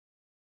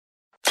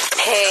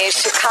Hey,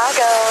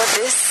 Chicago,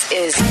 this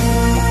is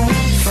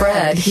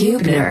Fred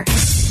Huebner.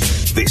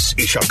 This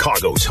is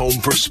Chicago's home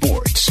for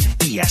sports,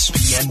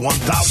 ESPN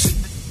 1000.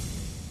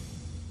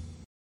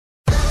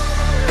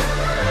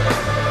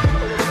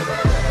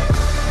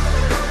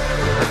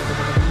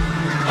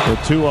 The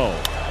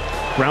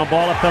 2-0. Ground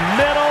ball up the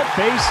middle,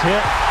 base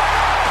hit.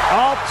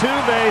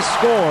 Altuve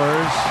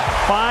scores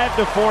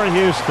 5-4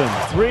 Houston.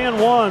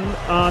 3-1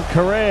 on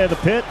Correa, the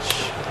pitch.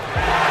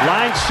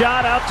 Line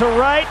shot out to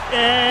right,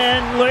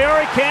 and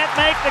Leary can't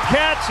make the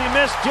catch. He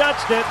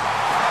misjudged it.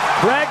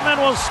 Bregman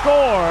will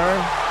score.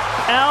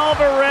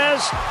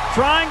 Alvarez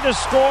trying to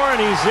score, and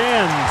he's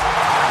in.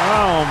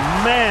 Oh,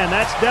 man,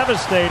 that's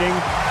devastating.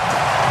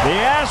 The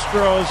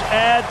Astros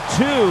add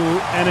 2,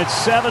 and it's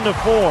 7-4.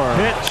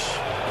 Pitch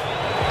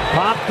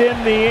popped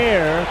in the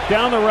air,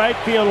 down the right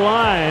field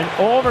line,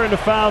 over into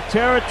foul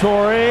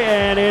territory,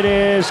 and it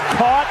is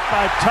caught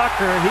by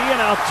Tucker. He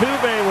and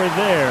Altuve were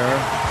there.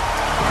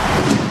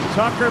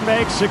 Tucker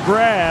makes a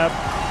grab.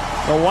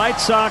 The White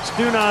Sox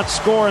do not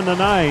score in the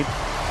ninth,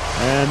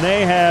 and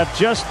they have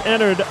just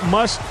entered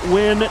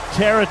must-win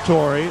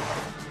territory.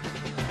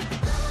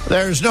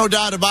 There's no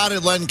doubt about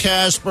it, Len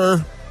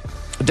Casper.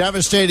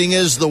 Devastating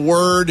is the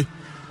word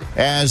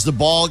as the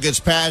ball gets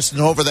passed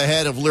and over the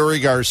head of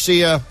Leury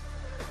Garcia.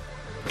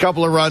 A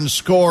couple of runs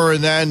score,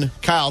 and then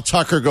Kyle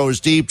Tucker goes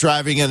deep,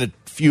 driving in a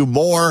few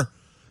more,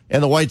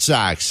 and the White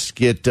Sox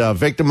get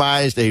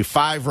victimized. A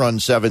 5-run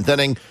seventh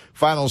inning.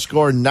 Final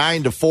score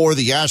 9-4.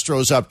 The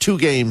Astros up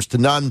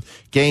 2-0.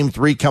 Game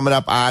 3 coming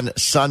up on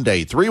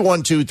Sunday.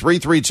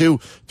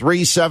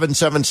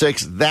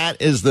 312-332-3776. That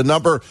is the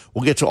number.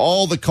 We'll get to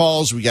all the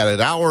calls. We got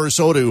an hour or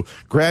so to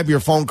grab your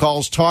phone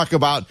calls, talk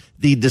about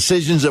the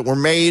decisions that were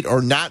made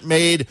or not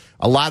made.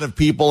 A lot of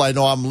people, I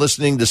know I'm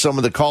listening to some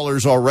of the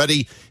callers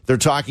already. They're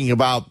talking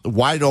about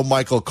why no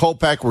Michael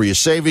Kopech? Were you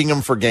saving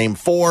him for Game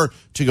 4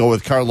 to go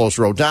with Carlos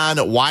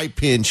Rodon? Why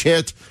pinch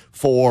hit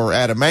for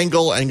Adam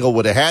Engel? Engel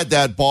would have had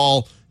that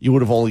ball. You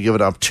would have only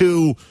given up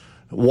 2.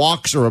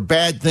 Walks are a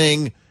bad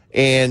thing.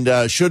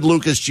 And should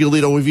Lucas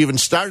Giolito have even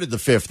started the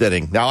 5th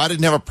inning? Now, I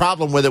didn't have a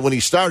problem with it when he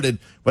started,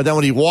 but then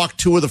when he walked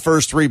 2 of the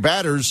first 3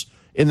 batters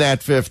in that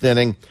 5th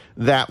inning,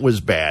 that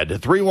was bad.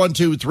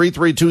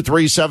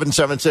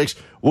 312-332-3776.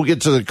 We'll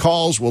get to the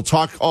calls. We'll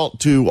talk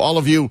to all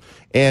of you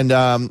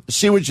and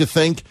see what you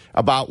think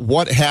about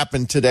what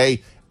happened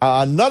today.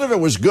 None of it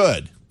was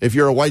good if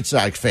you're a White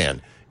Sox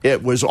fan.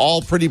 It was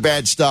all pretty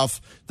bad stuff.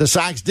 The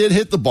Sox did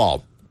hit the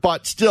ball,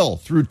 but still,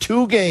 through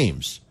 2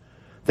 games,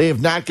 they have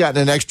not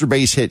gotten an extra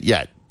base hit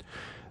yet.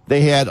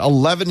 They had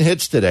 11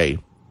 hits today.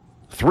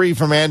 3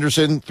 from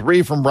Anderson,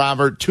 3 from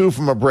Robert, 2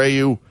 from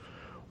Abreu,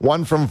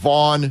 1 from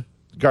Vaughn.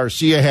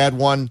 Garcia had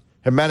 1.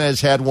 Jimenez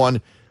had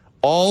 1.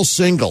 All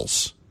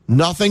singles.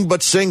 Nothing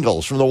but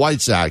singles from the White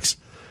Sox.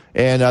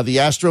 And the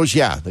Astros,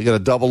 they got a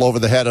double over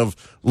the head of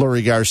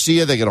Leury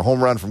Garcia. They got a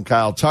home run from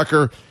Kyle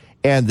Tucker.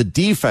 And the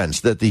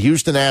defense that the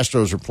Houston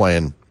Astros are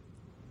playing,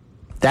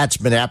 that's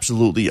been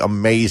absolutely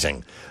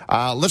amazing.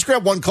 Let's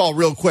grab one call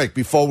real quick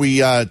before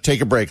we take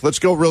a break. Let's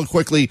go real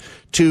quickly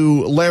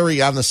to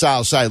Larry on the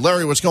south side.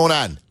 Larry, what's going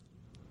on?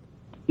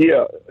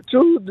 Yeah,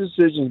 2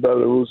 decisions by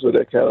La Russa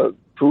that kind of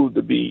proved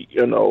to be,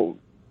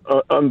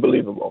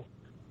 unbelievable.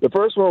 The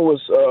first one was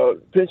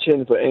pinch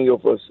hitting for Engel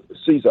for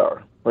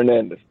Cesar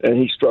Hernandez, and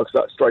he strikes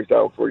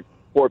out for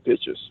 4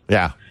 pitches.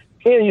 Yeah.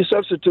 And you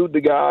substitute the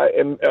guy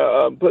and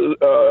put him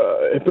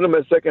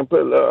at second,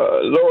 put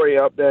Laurie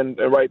up there in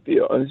right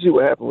field, and see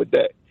what happened with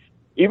that.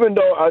 Even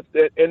though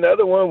and the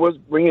other one was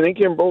bringing in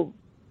Kimbrel,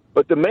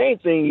 but the main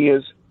thing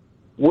is,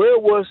 where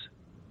was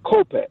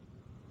Kopech?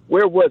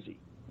 Where was he?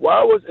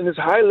 Why was in this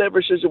high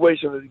leverage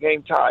situation with the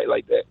game tied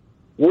like that?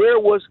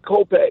 Where was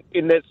Kopech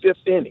in that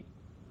 5th inning?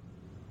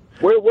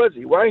 Where was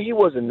he? Why he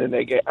wasn't in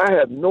that game? I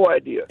have no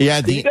idea.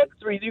 Yeah, you got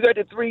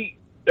the 3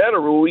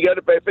 batter rule. You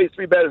got to face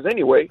 3 batters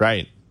anyway.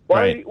 Right.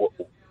 Why?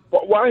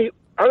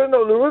 I don't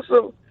know, La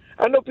Russa.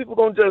 I know people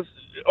gonna just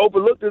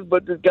overlook this,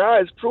 but the guy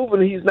has proven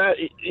he's not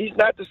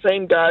the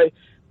same guy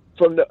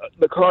from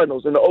the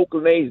Cardinals in the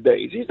Oakland A's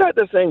days. He's not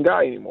the same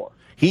guy anymore.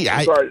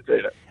 I'm sorry to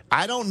say that.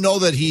 I don't know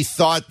that he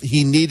thought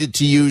he needed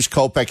to use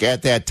Kopech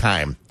at that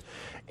time,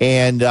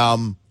 and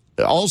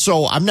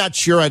also I'm not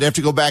sure. I'd have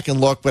to go back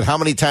and look, but how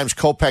many times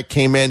Kopech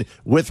came in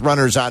with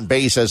runners on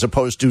base as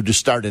opposed to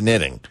start an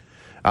inning?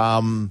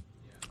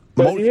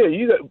 But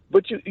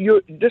this is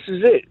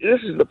it.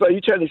 This is the play.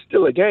 You're trying to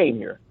steal a game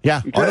here.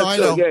 Yeah, you're trying to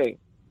steal a game.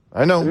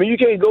 I know. I mean, you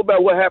can't go by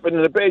what happened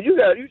in the past. You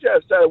got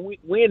to start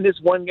win this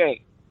one game.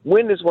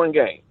 Win this one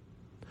game.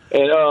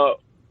 And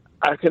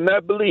I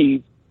cannot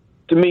believe,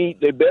 to me,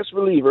 the best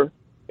reliever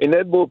in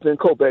that bullpen,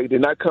 Kopech,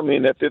 did not come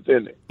in that 5th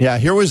inning. Yeah,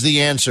 here was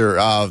the answer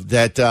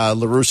that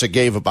La Russa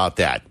gave about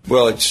that.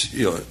 Well, it's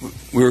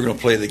we were going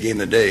to play the game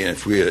today, and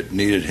if we had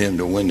needed him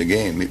to win the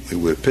game, we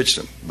would have pitched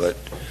him. But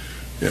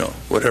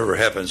whatever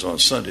happens on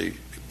Sunday,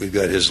 we've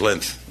got his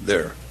length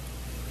there.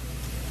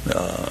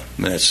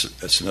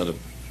 That's another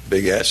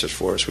big asset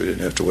for us. We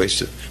didn't have to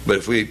waste it. But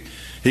if he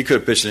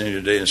could have pitched any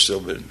today and still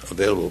been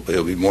available, but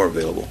he'll be more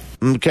available.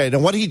 Okay, now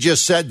what he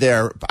just said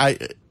there,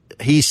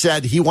 he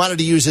said he wanted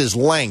to use his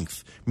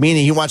length,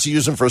 meaning he wants to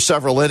use him for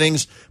several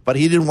innings, but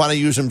he didn't want to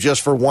use him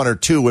just for one or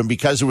two. And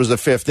because it was the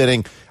fifth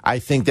inning, I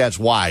think that's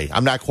why.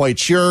 I'm not quite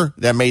sure.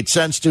 That made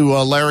sense to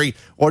Larry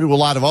or to a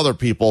lot of other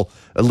people,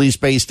 at least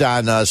based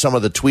on some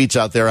of the tweets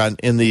out there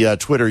in the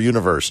Twitter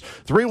universe.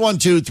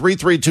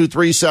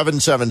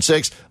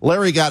 312-332-3776.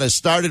 Larry got us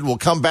started. We'll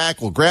come back.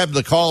 We'll grab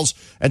the calls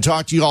and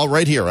talk to you all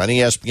right here on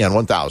ESPN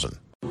 1000.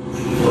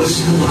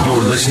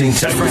 You're listening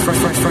to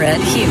Fred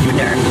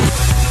Huebner.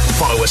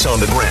 Follow us on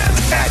the gram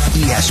at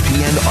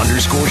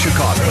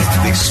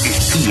ESPN_Chicago. This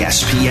is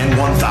ESPN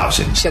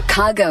 1000.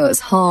 Chicago's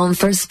home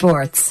for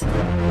sports.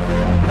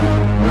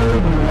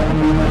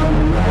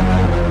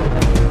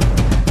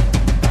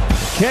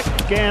 Kick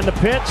and the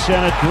pitch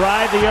and a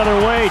drive the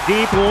other way,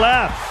 deep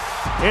left.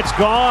 It's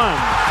gone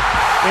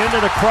into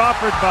the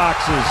Crawford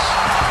boxes.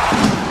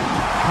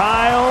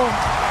 Kyle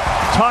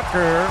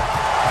Tucker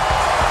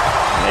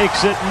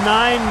makes it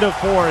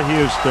 9-4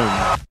 Houston.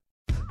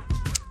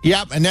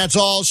 Yep, and that's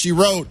all she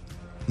wrote.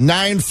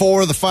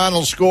 9-4 the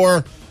final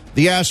score.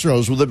 The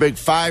Astros with a big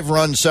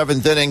 5-run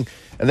seventh inning,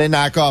 and they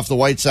knock off the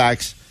White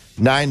Sox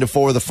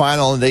 9-4 the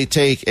final, and they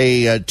take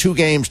a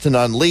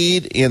 2-0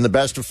 lead in the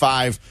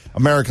best-of-5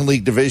 American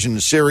League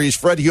Division Series.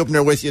 Fred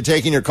Huebner with you,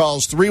 taking your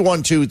calls,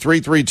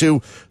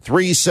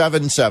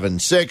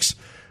 312-332-3776.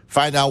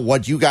 Find out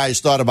what you guys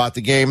thought about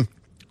the game.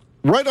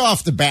 Right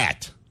off the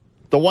bat,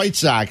 the White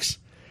Sox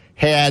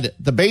had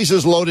the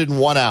bases loaded and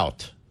one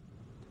out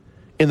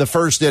in the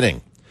first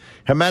inning.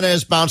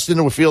 Jimenez bounced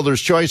into a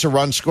fielder's choice, a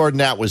run scored,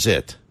 and that was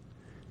it.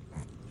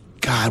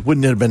 God,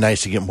 wouldn't it have been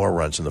nice to get more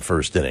runs in the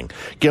first inning?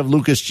 Give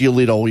Lucas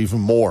Giolito even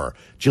more.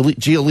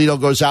 Giolito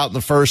goes out in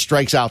the first,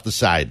 strikes out the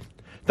side.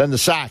 Then the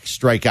Sox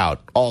strike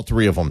out, all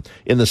three of them,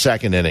 in the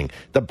second inning.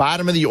 The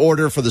bottom of the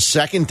order for the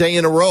second day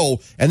in a row,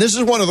 and this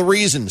is one of the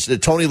reasons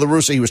that Tony La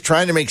Russa, he was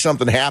trying to make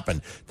something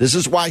happen. This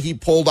is why he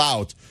pulled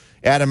out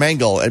Adam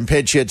Engel and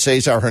pitch hit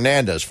Cesar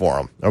Hernandez for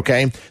him,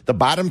 okay? The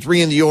bottom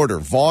three in the order,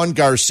 Vaughn,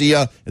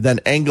 Garcia, and then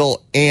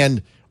Engel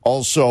and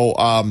also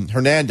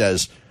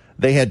Hernandez,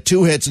 they had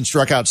 2 hits and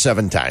struck out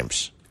 7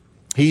 times.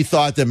 He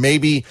thought that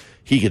maybe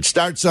he could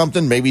start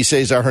something, maybe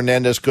Cesar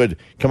Hernandez could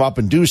come up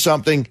and do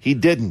something. He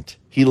didn't.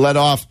 He led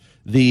off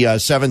the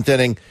 7th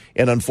inning,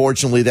 and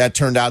unfortunately that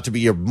turned out to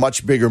be a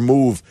much bigger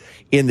move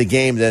in the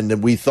game than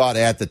we thought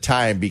at the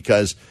time,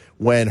 because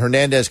when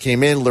Hernandez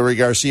came in, Leury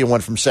Garcia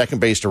went from second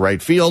base to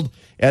right field.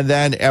 And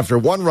then after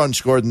 1 run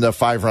scored in the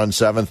 5-run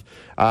 7th,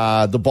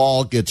 the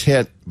ball gets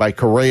hit by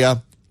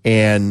Correa,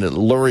 and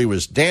Leury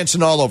was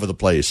dancing all over the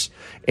place.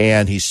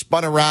 And he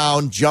spun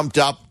around, jumped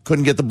up,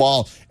 couldn't get the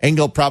ball.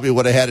 Engel probably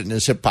would have had it in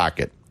his hip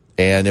pocket,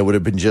 and it would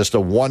have been just a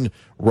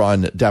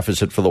 1-run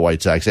deficit for the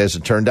White Sox. As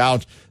it turned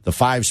out, the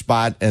 5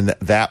 spot, and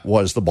that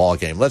was the ball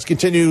game. Let's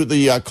continue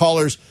the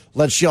callers.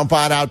 Let's jump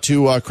on out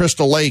to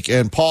Crystal Lake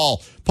and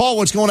Paul. Paul,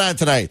 what's going on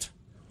tonight?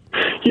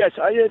 Yes,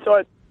 I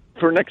thought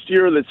for next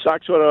year that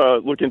Sox ought to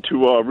look into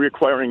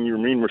reacquiring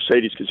Yermin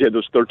Mercedes, because he had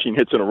those 13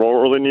 hits in a row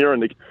early in the year,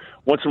 and they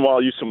once in a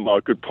while use some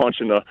good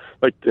punch in,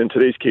 like in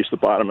today's case, the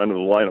bottom end of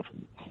the lineup.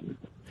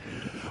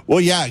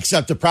 Well, yeah,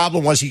 except the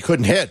problem was he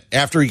couldn't hit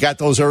after he got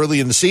those early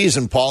in the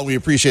season, Paul. We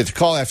appreciate the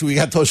call. After he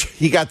got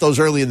those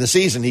early in the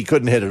season, he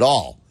couldn't hit at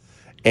all.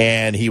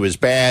 And he was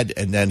bad,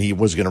 and then he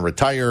was going to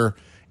retire.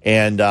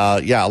 And,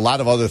 a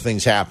lot of other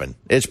things happened.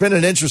 It's been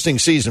an interesting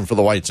season for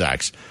the White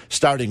Sox,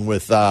 starting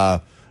with,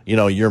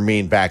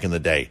 Yermin back in the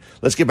day.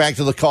 Let's get back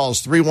to the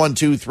calls,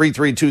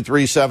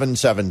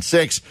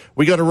 312-332-3776.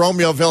 We go to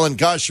Romeoville and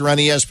Gus. You're on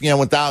ESPN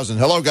 1000.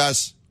 Hello,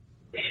 Gus.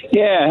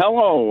 Yeah,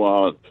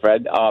 hello,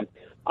 Fred.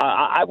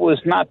 I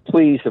was not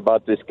pleased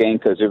about this game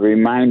because it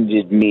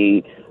reminded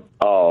me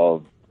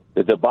of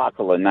the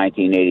debacle in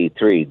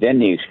 1983. Then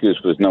the excuse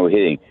was no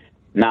hitting.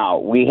 Now,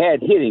 we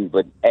had hitting,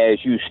 but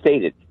as you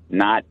stated,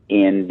 not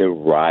in the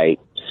right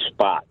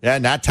spot. Yeah,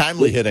 not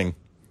timely hitting.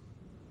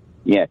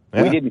 Yeah.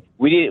 We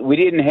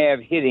didn't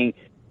have hitting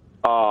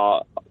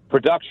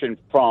production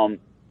from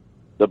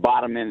the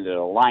bottom end of the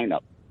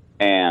lineup,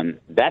 and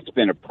that's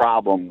been a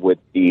problem with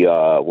the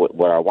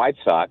with our White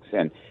Sox.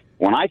 And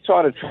when I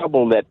saw the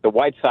trouble that the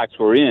White Sox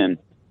were in,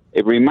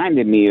 it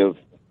reminded me of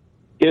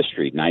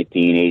history,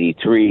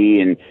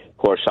 1983, and of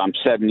course I'm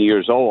 70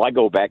 years old. I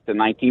go back to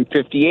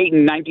 1958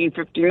 and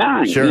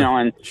 1959.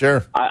 Sure.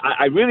 Sure.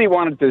 I really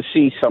wanted to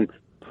see some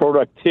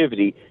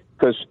productivity,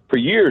 because for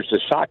years the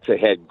Sox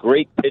had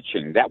great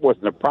pitching. That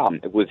wasn't a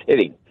problem. It was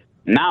hitting.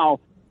 Now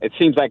it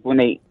seems like when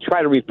they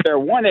try to repair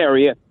one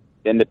area,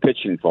 then the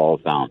pitching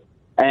falls down.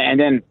 And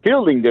then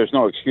fielding, there's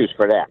no excuse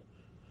for that.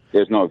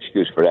 There's no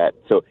excuse for that.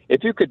 So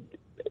if you could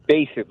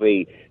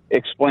basically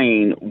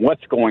explain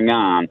what's going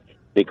on,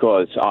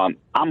 because I'm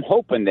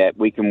hoping that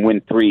we can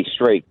win 3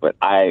 straight, but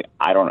I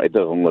don't know. It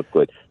doesn't look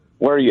good.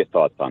 What are your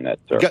thoughts on that,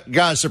 sir?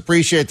 Guys,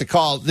 appreciate the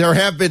call. There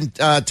have been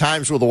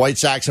times where the White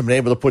Sox have been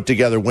able to put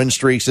together win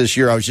streaks this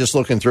year. I was just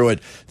looking through it.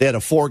 They had a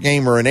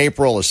 4-gamer in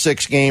April, a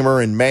 6-gamer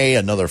in May,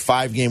 another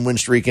 5-game win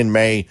streak in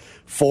May,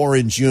 4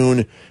 in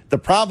June. The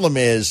problem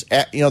is,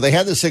 they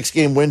had the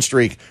 6-game win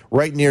streak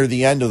right near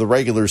the end of the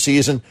regular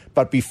season,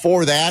 but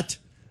before that,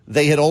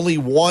 they had only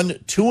won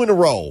 2 in a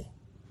row.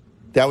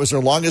 That was their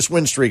longest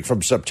win streak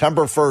from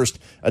September 1st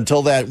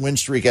until that win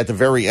streak at the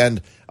very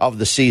end of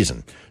the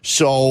season.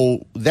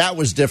 So that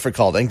was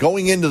difficult. And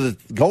going into the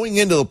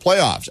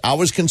playoffs, I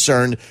was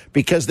concerned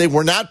because they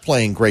were not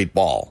playing great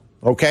ball.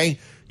 Okay?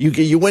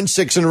 You win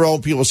 6 in a row,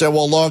 people say,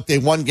 well, look, they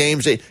won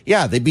games.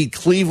 They beat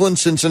Cleveland,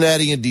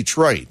 Cincinnati, and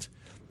Detroit.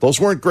 Those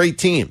weren't great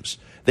teams.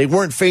 They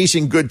weren't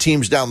facing good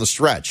teams down the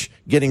stretch,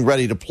 getting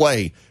ready to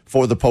play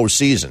for the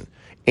postseason.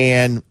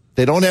 And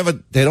they don't have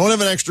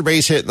an extra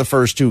base hit in the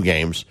first 2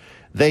 games.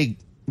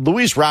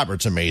 Luis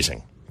Robert's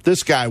amazing.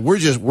 This guy,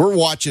 we're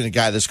watching a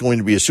guy that's going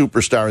to be a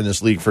superstar in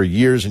this league for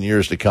years and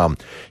years to come.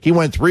 He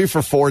went 3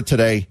 for 4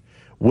 today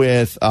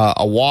with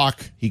a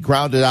walk. He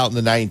grounded out in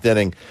the 9th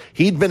inning.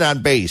 He'd been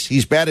on base.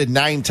 He's batted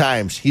 9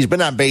 times. He's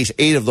been on base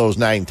 8 of those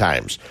 9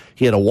 times.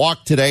 He had a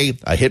walk today,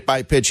 a hit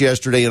by pitch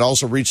yesterday, and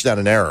also reached on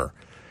an error.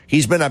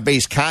 He's been on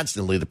base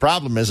constantly. The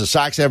problem is the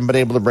Sox haven't been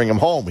able to bring him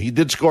home. He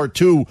did score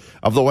 2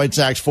 of the White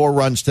Sox 4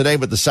 runs today,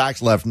 but the Sox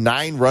left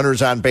 9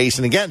 runners on base.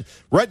 And again,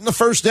 right in the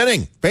first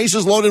inning,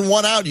 bases loaded,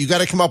 1 out. You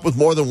got to come up with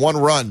more than 1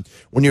 run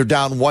when you're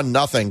down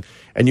 1-0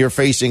 and you're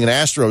facing an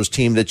Astros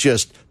team that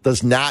just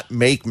does not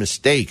make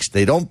mistakes.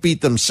 They don't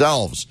beat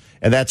themselves.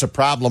 And that's a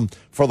problem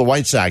for the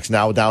White Sox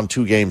now down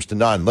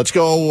 2-0. Let's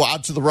go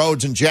out to the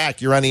roads. And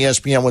Jack, you're on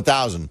ESPN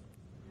 1000.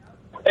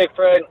 Hey,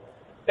 Fred.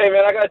 Hey,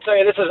 man, I got to tell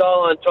you, this is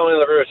all on Tony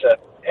La Russa.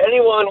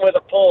 Anyone with a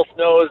pulse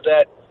knows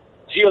that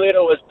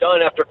Giolito was done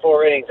after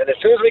 4 innings. And as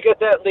soon as we get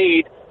that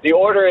lead, the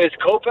order is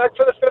Kopech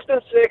for the 5th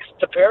and 6th,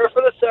 Tepera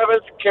for the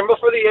 7th, Kimball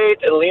for the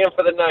 8th, and Liam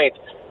for the 9th.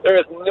 There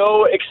is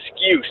no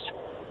excuse.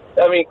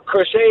 I mean,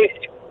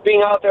 Crochet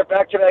being out there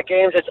back-to-back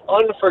games, it's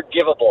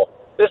unforgivable.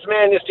 This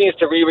man just needs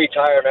to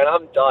retire, man.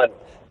 I'm done.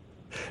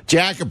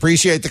 Jack,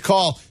 appreciate the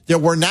call. There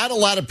were not a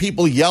lot of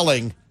people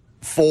yelling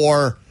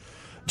for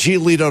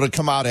Giolito to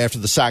come out after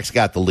the Sox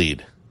got the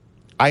lead.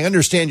 I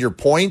understand your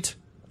point.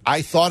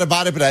 I thought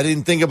about it, but I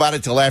didn't think about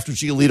it till after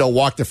Giolito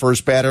walked the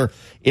first batter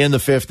in the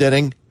 5th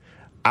inning.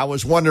 I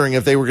was wondering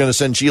if they were going to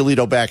send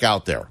Giolito back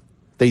out there.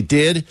 They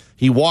did.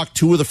 He walked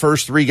 2 of the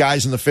first 3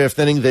 guys in the 5th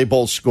inning. They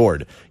both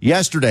scored.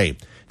 Yesterday,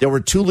 there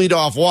were 2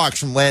 leadoff walks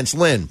from Lance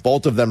Lynn.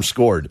 Both of them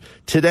scored.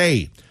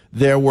 Today,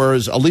 there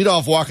was a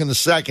leadoff walk in the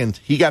 2nd.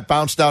 He got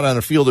bounced out on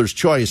a fielder's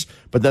choice,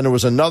 but then there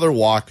was another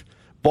walk.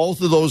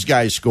 Both of those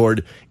guys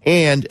scored,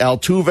 and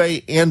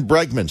Altuve and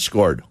Bregman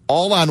scored,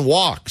 all on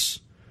walks.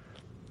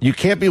 You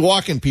can't be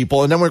walking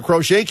people. And then when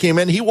Crochet came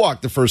in, he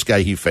walked the first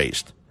guy he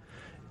faced.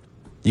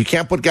 You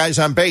can't put guys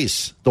on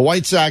base. The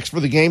White Sox for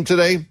the game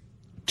today,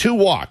 2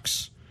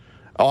 walks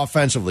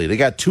offensively. They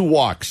got 2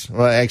 walks,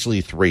 well,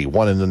 actually 3,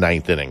 1 in the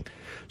 9th inning.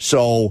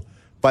 So,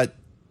 but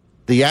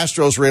the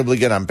Astros were able to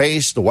get on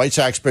base. The White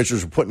Sox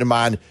pitchers were putting them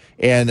on,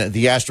 and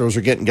the Astros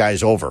are getting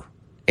guys over,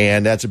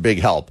 and that's a big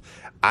help.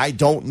 I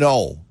don't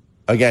know.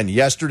 Again,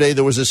 yesterday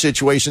there was a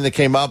situation that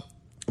came up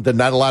that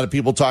not a lot of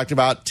people talked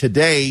about.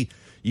 Today,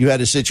 you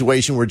had a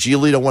situation where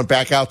Giolito went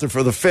back out there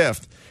for the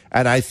 5th,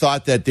 and I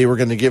thought that they were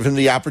going to give him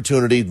the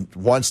opportunity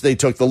once they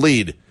took the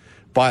lead.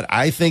 But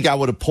I think I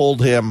would have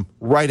pulled him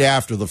right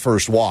after the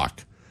first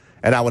walk,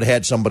 and I would have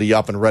had somebody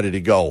up and ready to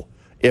go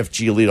if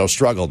Giolito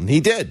struggled. And he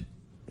did.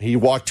 He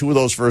walked 2 of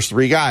those first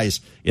 3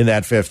 guys in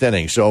that 5th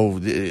inning. So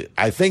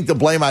I think the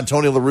blame on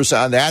Tony La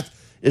Russa on that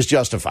is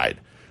justified.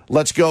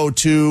 Let's go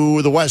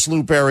to the West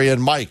Loop area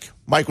and Mike.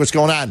 Mike, what's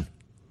going on?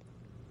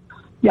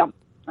 Yeah,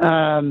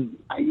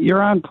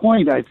 you're on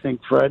point, I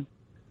think, Fred.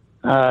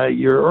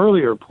 Your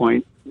earlier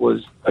point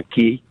was a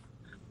key,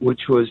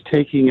 which was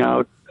taking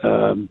out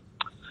Engel.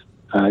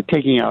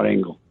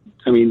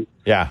 I mean,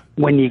 yeah.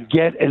 When you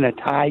get in a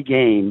tie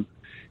game,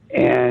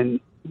 and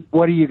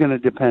what are you going to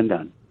depend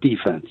on?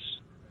 Defense.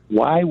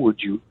 Why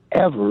would you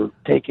ever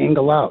take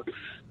Engel out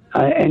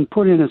and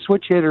put in a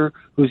switch hitter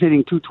who's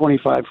hitting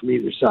 225 from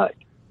either side?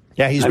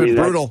 Yeah, he's been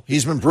brutal.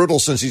 He's been brutal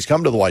since he's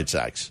come to the White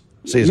Sox.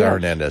 Cesar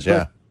Hernandez,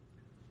 yeah.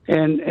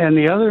 And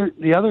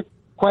the other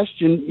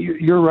question,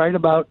 you're right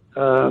about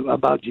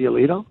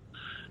Giolito,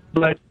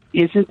 but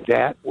isn't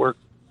that where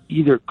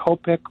either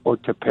Kopech or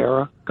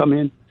Tepera come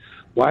in?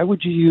 Why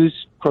would you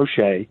use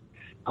Crochet,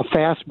 a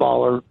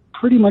fastballer,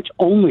 pretty much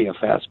only a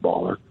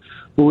fastballer,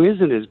 who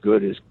isn't as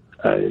good as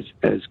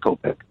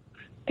Kopech,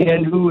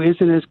 and who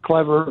isn't as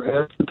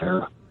clever as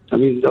Tepera? I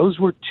mean, those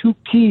were 2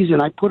 keys,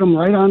 and I put them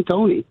right on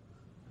Tony.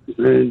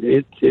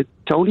 And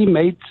Tony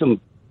made some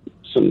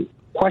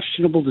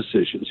questionable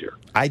decisions here.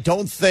 I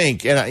don't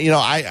think, and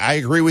I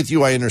agree with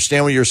you. I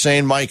understand what you're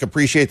saying, Mike.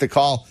 Appreciate the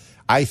call.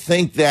 I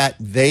think that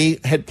they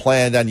had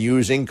planned on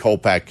using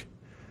Kopech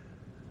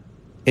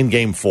in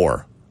Game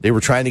 4. They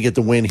were trying to get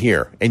the win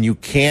here, and you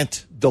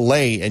can't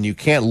delay and you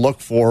can't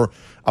look for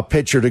a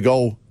pitcher to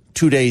go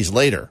 2 days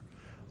later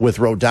with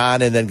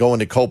Rodon and then go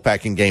into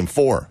Kopech in Game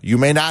 4.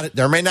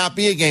 There may not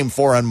be a Game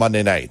 4 on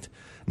Monday night,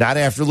 not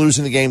after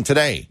losing the game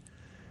today.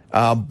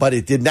 But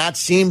it did not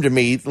seem to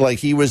me like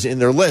he was in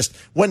their list.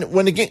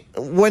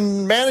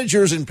 When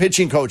managers and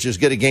pitching coaches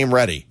get a game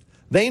ready,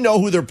 they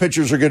know who their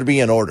pitchers are going to be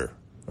in order,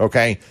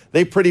 okay?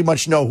 They pretty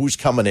much know who's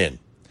coming in.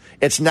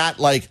 It's not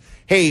like,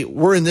 hey,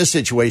 we're in this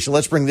situation.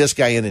 Let's bring this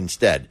guy in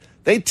instead.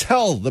 They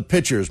tell the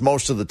pitchers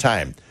most of the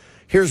time,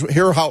 here's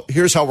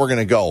how we're going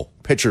to go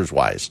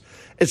pitchers-wise.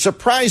 It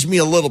surprised me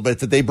a little bit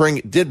that they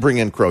did bring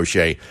in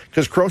Crochet,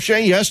 because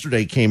Crochet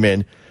yesterday came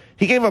in.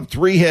 He gave up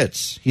 3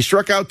 hits. He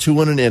struck out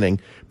 2 in an inning,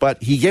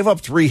 but he gave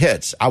up 3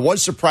 hits. I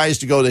was surprised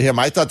to go to him.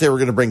 I thought they were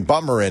going to bring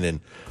Bummer in, and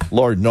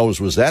Lord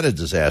knows was that a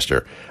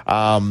disaster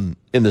in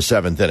the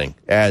 7th inning,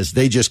 as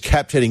they just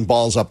kept hitting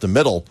balls up the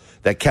middle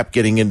that kept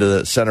getting into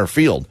the center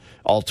field.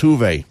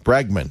 Altuve,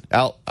 Bregman,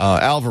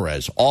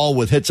 Alvarez, all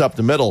with hits up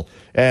the middle.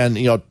 And,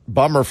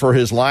 Bummer for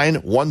his line,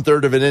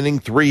 1/3 of an inning,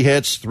 3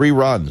 hits, 3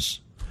 runs.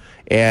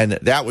 And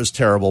that was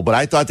terrible. But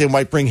I thought they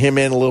might bring him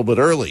in a little bit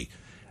early.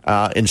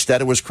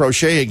 Instead, it was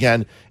Crochet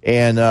again,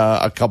 and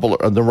a couple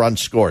of the runs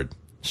scored.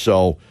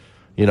 So,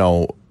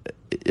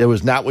 it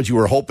was not what you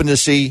were hoping to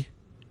see.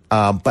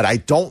 But I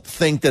don't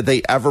think that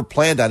they ever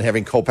planned on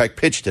having Kopech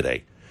pitch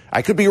today.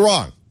 I could be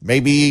wrong.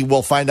 Maybe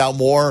we'll find out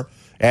more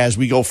as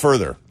we go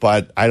further.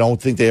 But I don't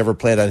think they ever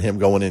planned on him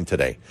going in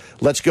today.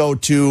 Let's go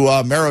to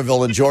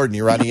Maryville and Jordan.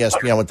 You're on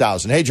ESPN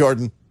 1000. Hey,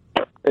 Jordan.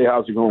 Hey,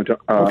 how's it going?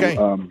 Okay.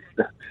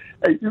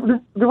 Hey,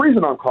 the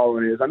reason I'm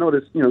calling is I know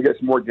this, got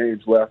some more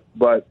games left,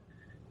 but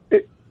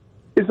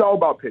it's all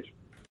about pitching,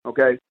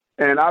 okay?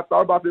 And I've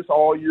thought about this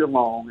all year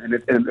long, and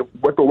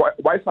what the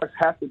White Sox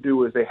have to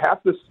do is they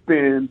have to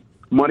spend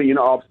money in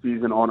the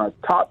offseason on a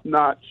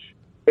top-notch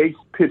ace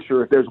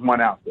pitcher if there's one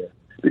out there.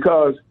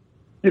 Because,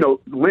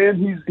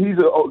 Lynn, he's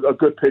a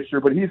good pitcher,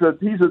 but he's a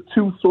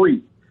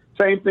 2-3.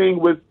 Same thing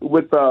with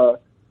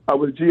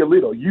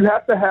Giolito. You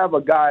have to have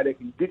a guy that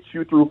can get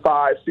you through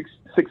 5, 6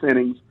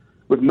 innings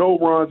with no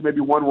runs, maybe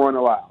 1 run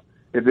allowed.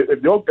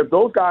 If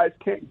those guys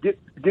can't get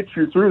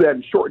you through that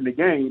and shorten the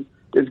game,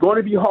 it's going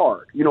to be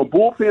hard.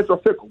 Bullpens are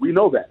fickle. We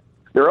know that.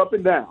 They're up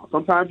and down.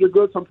 Sometimes they're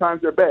good,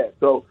 sometimes they're bad.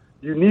 So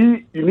you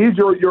need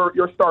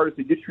your starters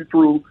to get you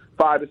through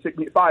 5 to 6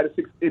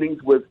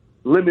 innings with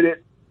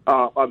limited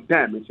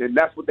damage, and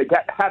that's what they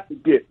have to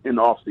get in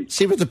the offseason.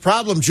 See, but the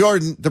problem,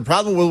 Jordan,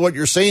 with what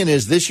you're saying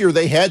is this year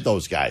they had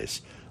those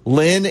guys.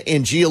 Lynn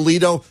and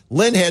Giolito.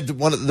 Lynn had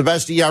one of the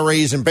best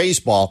ERAs in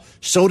baseball.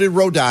 So did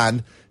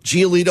Rodon.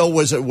 Giolito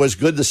was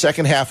good the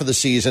second half of the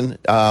season.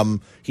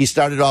 He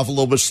started off a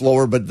little bit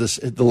slower, but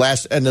the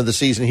last end of the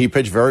season he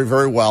pitched very,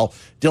 very well.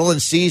 Dylan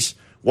Cease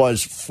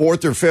was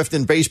 4th or 5th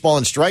in baseball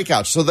in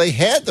strikeouts, so they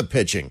had the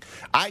pitching.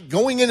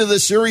 Going into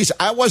this series,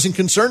 I wasn't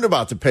concerned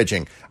about the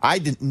pitching. I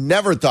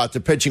never thought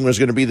the pitching was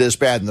going to be this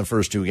bad in the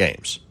first 2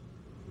 games.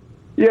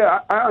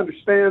 Yeah, I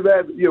understand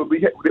that. We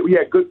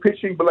had good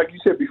pitching, but like you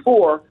said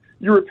before,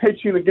 you were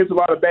pitching against a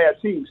lot of bad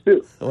teams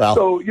too. Well,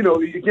 so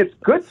against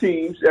good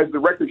teams, as the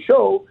record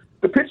showed,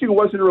 the pitching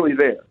wasn't really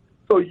there.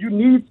 So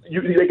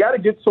they got to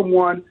get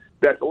someone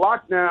that's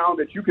locked down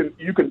that you can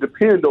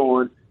depend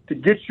on to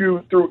get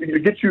you through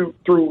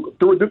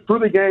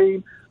the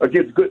game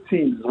against good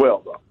teams as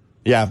well, though.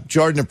 Yeah,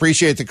 Jordan,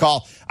 appreciate the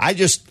call. I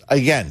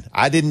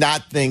did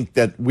not think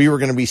that we were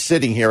going to be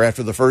sitting here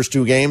after the first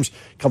 2 games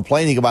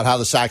complaining about how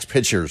the Sox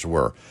pitchers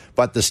were.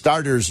 But the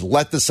starters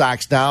let the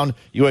Sox down.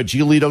 You had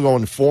Giolito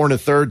going 4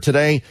 1/3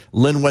 today.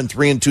 Lynn went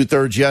 3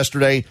 2/3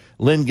 yesterday.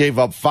 Lynn gave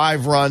up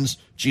 5 runs.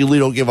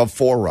 Giolito gave up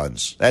 4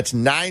 runs. That's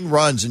 9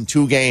 runs in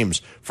 2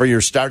 games for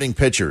your starting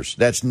pitchers.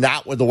 That's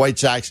not what the White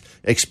Sox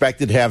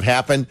expected to have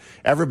happen.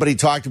 Everybody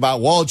talked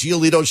about,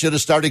 Giolito should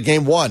have started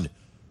game 1.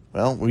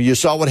 Well, you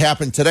saw what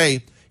happened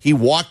today. He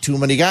walked too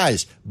many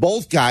guys.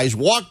 Both guys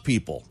walked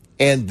people.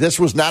 And this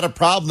was not a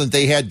problem that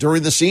they had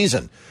during the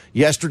season.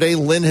 Yesterday,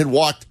 Lynn had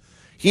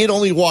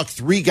only walked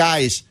 3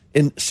 guys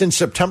since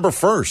September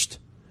 1st.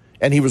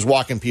 And he was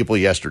walking people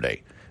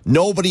yesterday.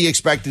 Nobody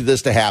expected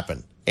this to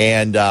happen.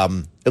 And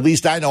at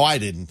least I know I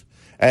didn't.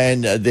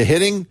 And the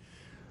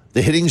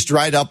hitting's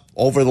dried up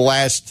over the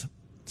last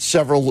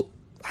several.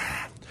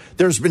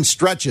 There's been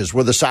stretches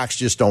where the Sox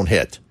just don't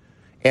hit.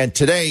 And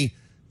today,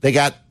 they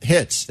got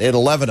hits. They had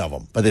 11 of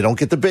them, but they don't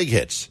get the big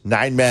hits.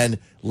 9 men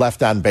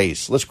left on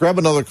base. Let's grab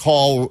another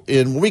call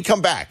when we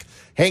come back.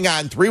 Hang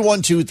on,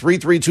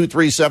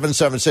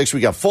 312-332-3776.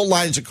 We got full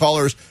lines of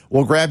callers.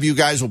 We'll grab you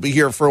guys. We'll be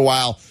here for a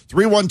while.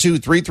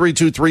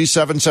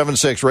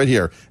 312-332-3776 right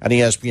here on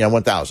ESPN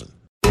 1000.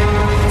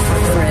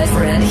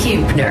 Fred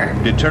Huebner.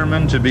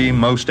 Determined to be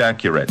most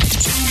accurate.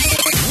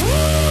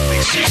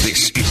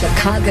 This is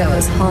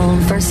Chicago's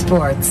home for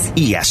sports.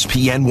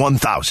 ESPN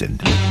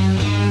 1000.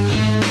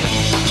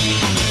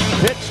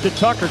 Pitch to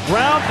Tucker.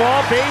 Ground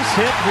ball, base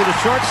hit through the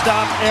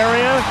shortstop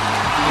area.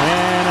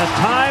 And a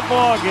tie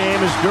ball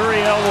game as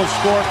Gurriel will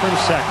score from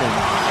second.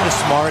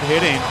 Smart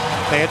hitting.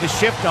 They had to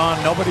shift on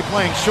nobody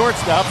playing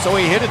shortstop, so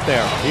he hit it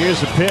there. Here's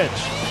the pitch.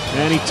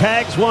 And he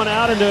tags one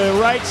out into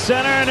right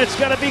center, and it's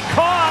going to be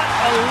caught.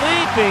 A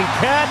leaping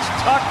catch.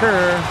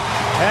 Tucker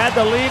had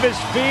to leave his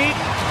feet.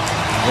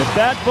 If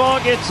that ball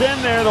gets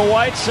in there, the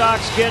White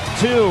Sox get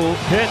 2.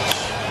 Pitch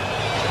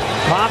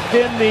popped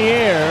in the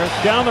air,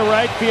 down the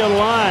right field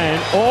line,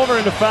 over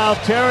into foul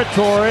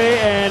territory,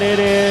 and it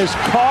is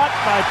caught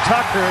by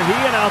Tucker. He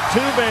and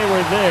Altuve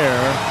were there.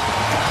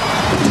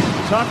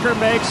 Tucker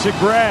makes a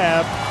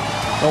grab,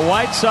 The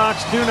White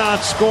Sox do not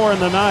score in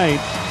the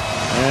ninth,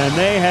 and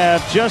they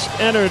have just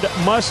entered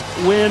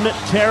must-win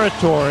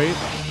territory.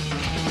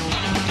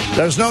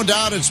 There's no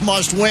doubt it's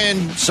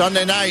must-win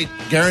Sunday night.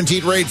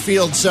 Guaranteed Rate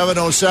Field,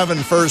 7:07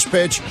 first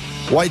pitch.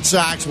 White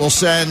Sox will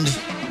send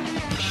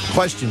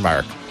question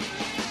mark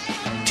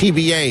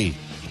TBA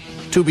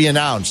to be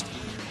announced.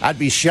 I'd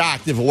be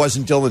shocked if it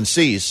wasn't Dylan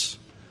Cease,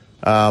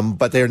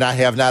 but they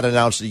have not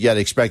announced it yet.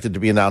 Expected to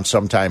be announced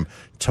sometime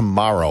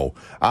tomorrow.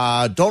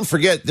 Don't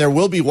forget, there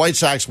will be White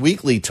Sox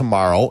Weekly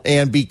tomorrow,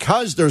 and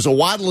because there's a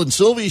Waddle and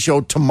Sylvie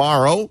show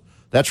tomorrow,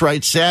 that's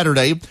right,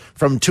 Saturday,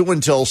 from 2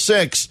 until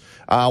 6,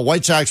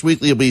 White Sox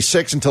Weekly will be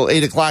 6 until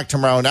 8 o'clock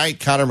tomorrow night.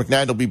 Connor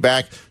McKnight will be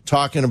back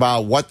talking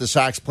about what the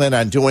Sox plan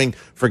on doing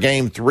for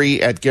Game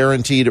 3 at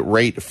Guaranteed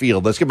Rate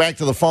Field. Let's get back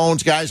to the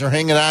phones. Guys are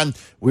hanging on.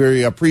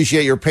 We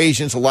appreciate your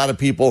patience. A lot of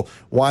people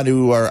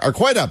are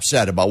quite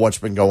upset about what's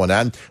been going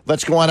on.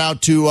 Let's go on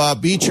out to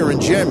Beecher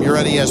and Jim. You're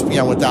on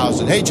ESPN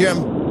 1000. Hey,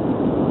 Jim.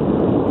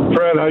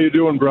 Fred, how you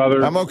doing,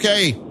 brother? I'm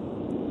okay.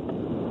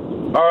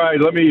 All right,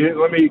 let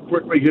me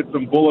quickly hit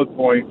some bullet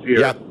points here.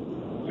 Yep.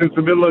 Since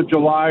the middle of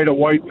July, the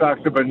White Sox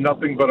have been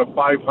nothing but a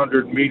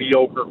 500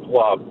 mediocre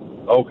club,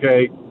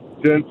 okay,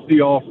 since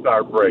the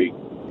All-Star break.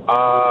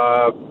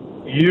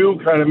 You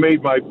kind of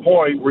made my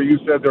point where you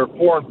said their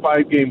 4- and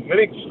 5-game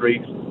winning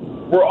streaks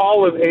were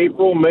all in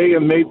April, May,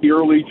 and maybe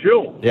early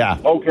June. Yeah.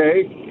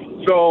 Okay?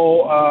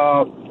 So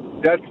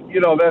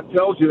that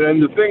tells you.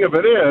 And the thing of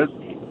it is,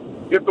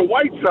 if the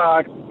White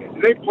Sox,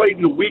 they played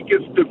in the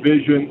weakest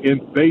division in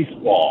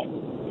baseball.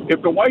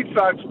 If the White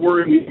Sox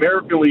were in the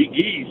American League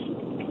East,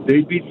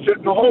 they'd be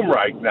sitting home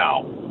right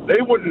now.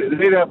 They wouldn't.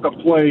 They'd have to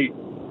play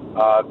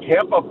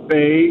Tampa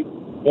Bay,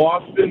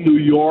 Boston, New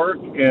York,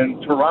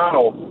 and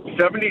Toronto.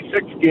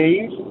 76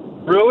 games,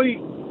 really,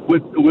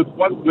 with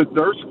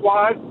their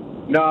squad.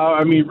 No,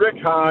 I mean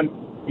Rick Hahn,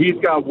 he's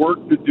got work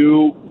to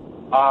do.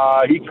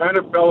 He kind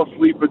of fell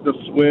asleep at the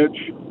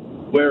switch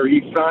where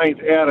he signs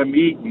Adam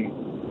Eaton,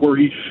 where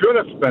he should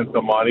have spent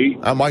the money.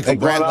 Michael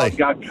Brantley.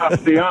 Got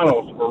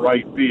Castellanos for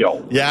right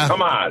field. Yeah.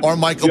 Come on. Or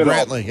Michael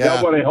Brantley. Yeah.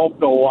 That would have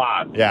helped a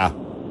lot. Yeah.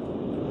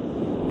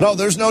 No,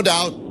 there's no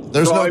doubt.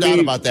 There's no doubt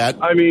about that.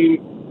 I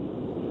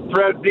mean,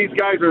 Fred, these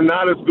guys are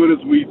not as good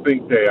as we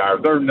think they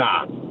are. They're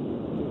not.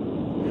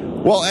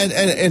 Well,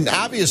 and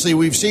obviously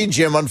we've seen,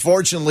 Jim,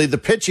 unfortunately, the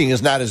pitching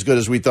is not as good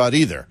as we thought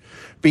either,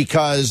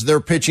 because they're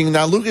pitching.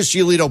 Now, Lucas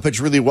Giolito pitched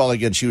really well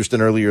against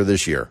Houston earlier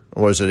this year.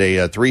 Was it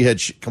a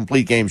 3-hit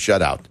complete game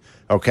shutout?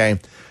 Okay.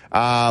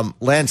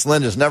 Lance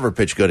Lynn has never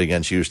pitched good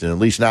against Houston, at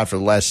least not for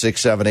the last 6,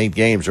 7, 8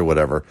 games or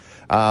whatever.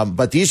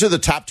 But these are the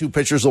top 2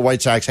 pitchers the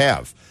White Sox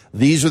have.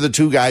 These are the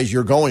 2 guys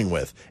you're going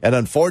with. And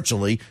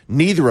unfortunately,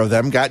 neither of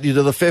them got you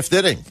to the 5th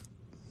inning.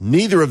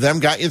 Neither of them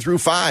got you through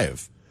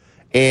 5.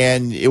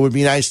 And it would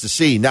be nice to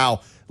see.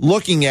 Now,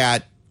 looking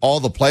at all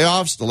the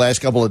playoffs the last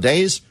couple of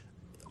days,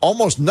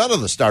 almost none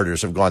of the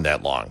starters have gone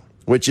that long,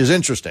 which is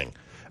interesting.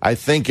 I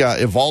think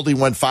Evaldi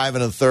went 5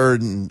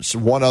 1/3,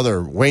 and one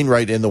other,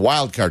 Wainwright, in the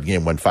wild card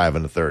game went 5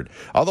 1/3.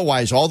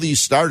 Otherwise, all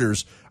these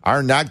starters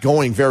are not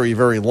going very,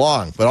 very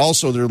long. But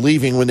also, they're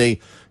leaving when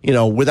they,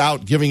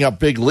 without giving up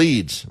big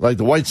leads. Like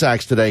the White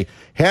Sox today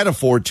had a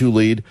 4-2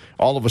 lead.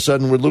 All of a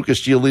sudden, when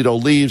Lucas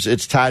Giolito leaves,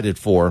 it's tied at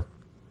 4.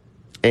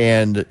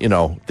 And,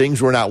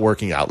 things were not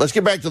working out. Let's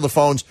get back to the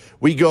phones.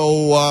 We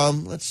go,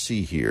 let's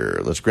see here.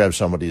 Let's grab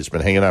somebody that's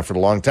been hanging out for a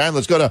long time.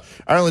 Let's go to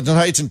Arlington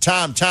Heights and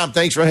Tom. Tom,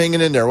 thanks for hanging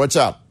in there. What's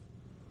up?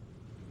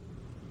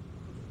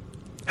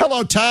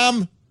 Hello,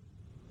 Tom.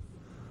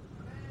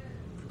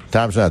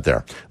 Tom's not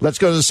there. Let's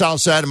go to the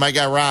south side of my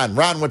guy, Ron.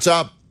 Ron, what's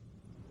up?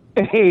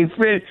 Hey,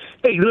 Fred.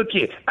 Hey, look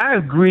here. I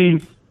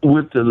agree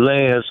with the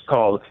last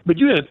caller, but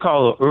you had a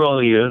caller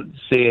earlier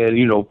said,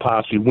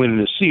 possibly winning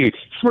the series.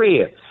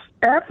 Fred,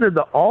 after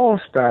the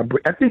All-Star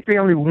break, I think they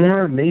only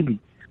won maybe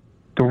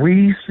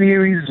 3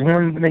 series,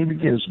 one maybe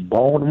against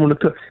Baltimore.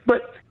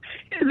 But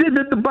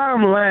the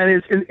bottom line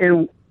is,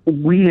 and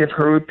we have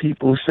heard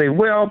people say,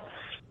 well,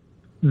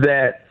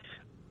 that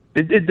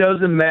it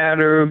doesn't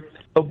matter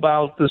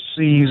about the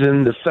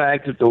season, the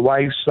fact that the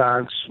White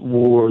Sox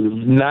were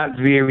not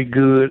very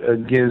good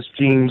against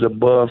teams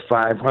above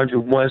 500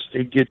 once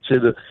they get to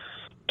the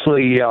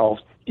playoffs.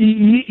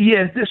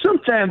 Yes,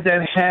 sometimes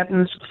that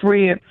happens,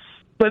 Fred,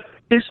 but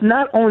it's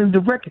not only the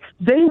record.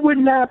 They were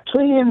not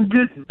playing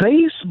good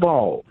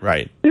baseball.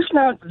 Right. It's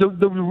not the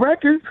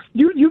record.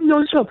 You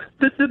know something.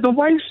 The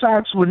White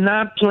Sox were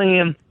not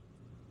playing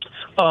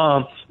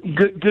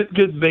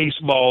good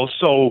baseball.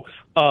 So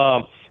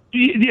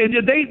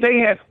they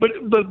had. But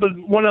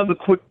one other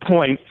quick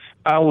point.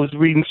 I was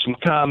reading some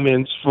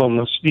comments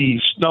from Steve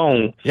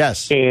Stone.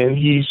 Yes. And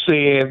he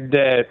said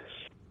that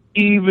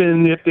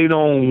even if they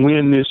don't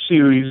win this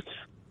series,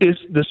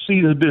 the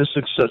season's been a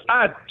success.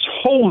 I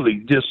totally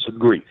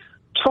disagree.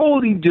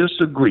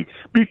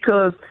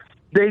 Because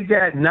they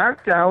got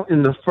knocked out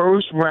in the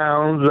first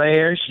round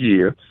last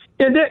year.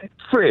 And that,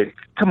 Fred,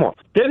 come on.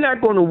 They're not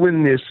going to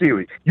win this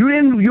series.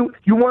 You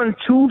won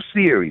 2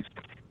 series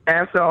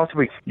after all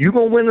 3. You're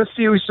going to win a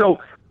series. So,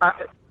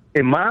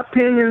 in my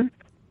opinion,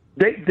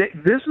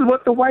 This is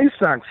what the White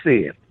Sox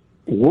said.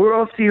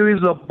 World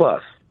Series or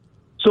bust.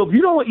 So if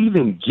you don't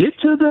even get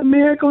to the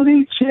American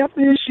League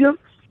Championship,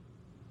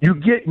 you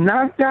get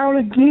knocked out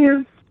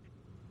again.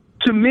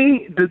 To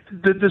me, the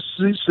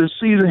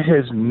season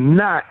has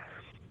not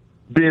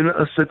been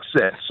a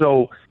success.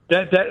 So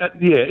it's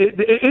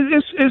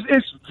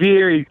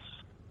very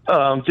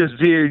just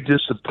very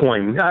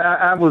disappointing.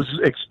 I was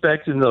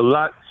expecting a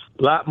lot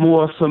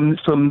more from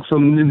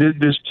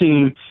this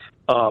team.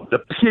 The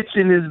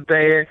pitching is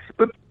bad.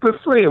 But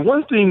Fred,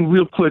 one thing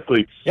real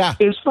quickly. Yeah.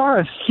 As far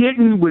as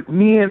hitting with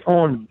men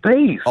on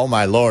base. Oh,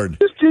 my Lord.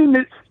 This team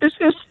is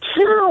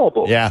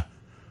terrible. Yeah.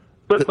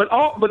 But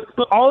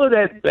all of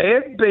that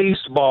bad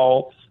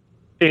baseball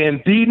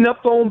and beating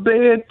up on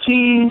bad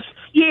teams,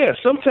 yeah,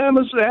 sometimes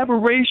it's an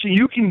aberration.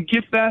 You can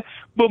get that,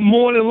 but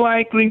more than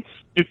likely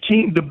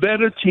the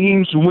better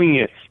teams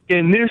win.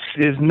 And this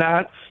is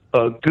not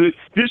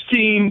this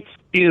team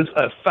is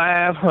a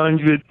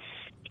 500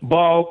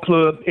 ball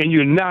club, and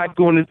you're not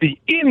going to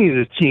beat any of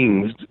the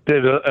teams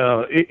that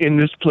are in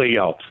this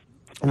playoff.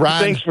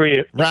 Ron, thanks,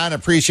 Fred. Ron,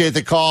 appreciate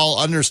the call.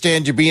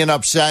 Understand you being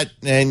upset,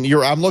 and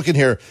I'm looking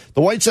here.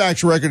 The White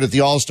Sox record at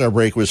the All-Star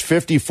break was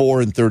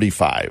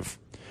 54-35.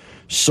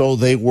 So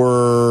they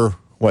were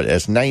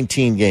that's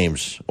 19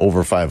 games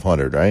over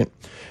 500, right?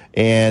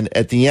 And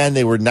at the end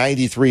they were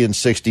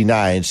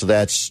 93-69, so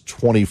that's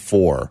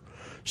 24.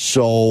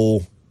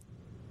 So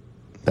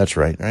that's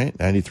right?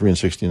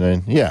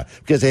 93-69. Yeah,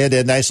 because they had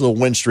that nice little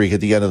win streak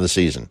at the end of the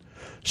season.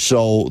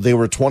 So they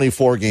were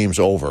 24 games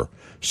over.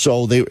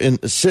 So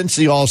since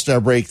the All-Star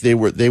break, they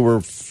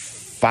were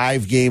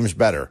 5 games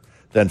better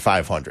than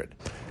 500.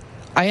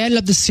 I added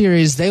up the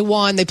series. They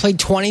won. They played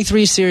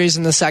 23 series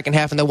in the second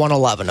half, and they won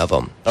 11 of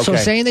them. Okay. So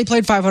saying they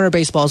played 500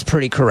 baseball is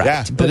pretty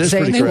correct. Yeah, but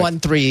saying they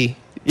won three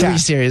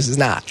series is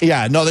not.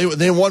 Yeah, no,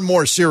 they won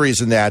more series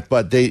than that,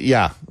 but they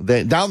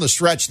down the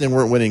stretch they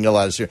weren't winning a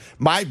lot of series.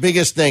 My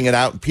biggest thing,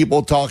 and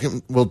people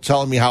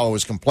telling me how I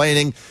was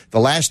complaining, the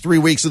last 3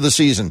 weeks of the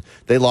season,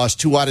 they lost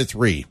 2 out of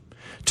 3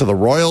 to the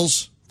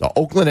Royals, the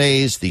Oakland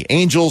A's, the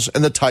Angels,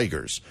 and the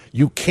Tigers.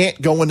 You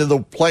can't go into the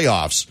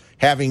playoffs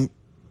having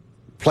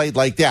played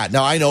like that.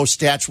 Now, I know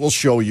stats will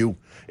show you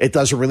it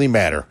doesn't really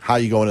matter how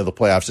you go into the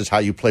playoffs. It's how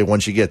you play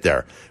once you get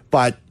there.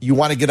 But you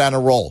want to get on a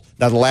roll.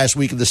 Now, the last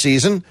week of the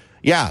season,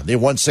 they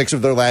won 6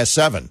 of their last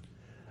 7.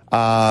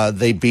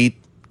 They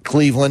beat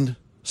Cleveland,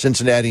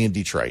 Cincinnati, and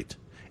Detroit.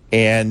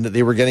 And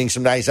they were getting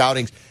some nice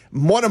outings.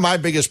 One of my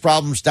biggest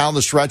problems down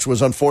the stretch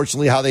was,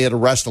 unfortunately, how they had to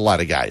rest a lot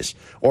of guys.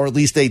 Or at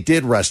least they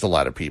did rest a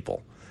lot of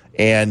people.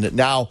 And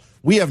now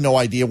we have no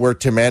idea where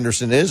Tim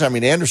Anderson is. I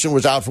mean, Anderson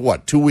was out for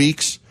 2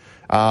 weeks?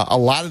 A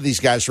lot of these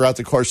guys throughout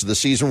the course of the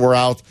season were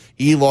out.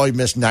 Eloy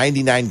missed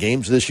 99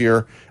 games this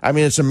year. I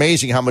mean, it's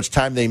amazing how much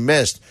time they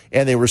missed,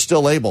 and they were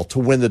still able to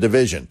win the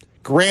division.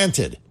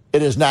 Granted,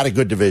 it is not a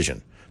good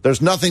division.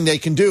 There's nothing they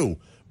can do.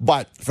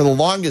 But for the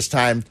longest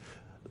time,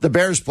 the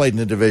Bears played in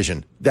a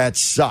division that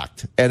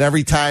sucked. And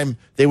every time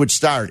they would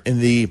start in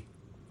the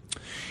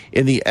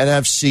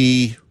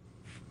NFC,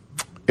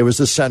 it was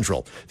the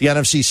Central. The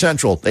NFC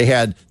Central, they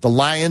had the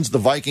Lions, the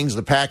Vikings,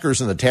 the Packers,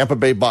 and the Tampa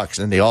Bay Bucks,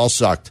 and they all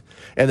sucked.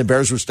 And the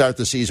Bears would start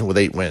the season with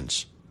 8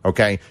 wins.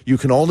 Okay? You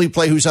can only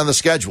play who's on the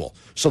schedule.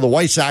 So the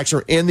White Sox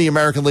are in the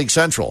American League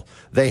Central.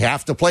 They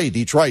have to play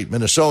Detroit,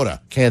 Minnesota,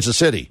 Kansas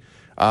City,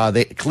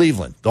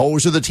 Cleveland.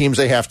 Those are the teams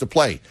they have to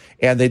play.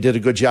 And they did a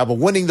good job of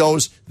winning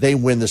those. They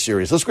win the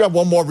series. Let's grab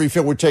one more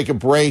before we take a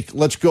break.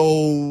 Let's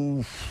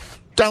go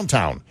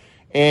downtown.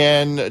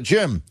 And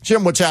Jim,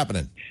 what's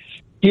happening?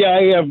 Yeah,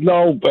 I have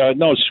no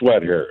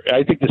sweat here.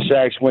 I think the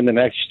Sox win the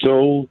next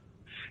 2.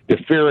 The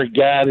fear of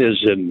God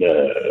is in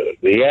the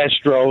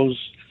Astros,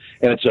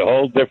 and it's a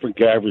whole different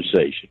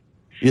conversation.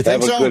 You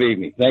think so? Have a good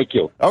evening. Thank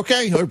you.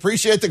 Okay, I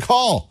appreciate the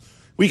call.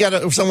 We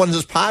got someone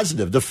who's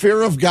positive. The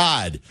fear of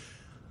God.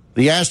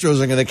 The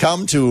Astros are going to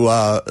come to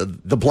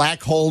the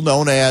black hole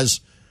known as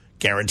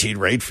Guaranteed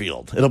Rate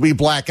Field. It'll be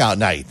blackout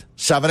night,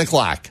 7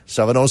 o'clock,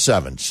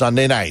 7:07,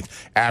 Sunday night,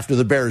 after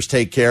the Bears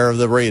take care of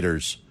the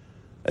Raiders.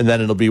 And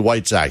then it'll be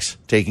White Sox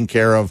taking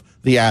care of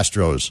the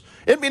Astros.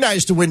 It'd be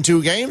nice to win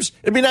 2 games.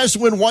 It'd be nice to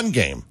win 1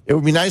 game. It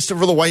would be nice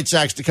for the White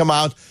Sox to come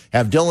out,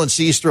 have Dylan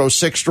Cease throw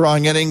 6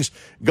 strong innings,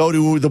 go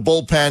to the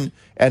bullpen,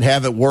 and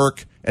have it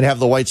work, and have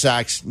the White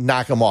Sox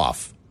knock them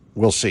off.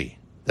 We'll see.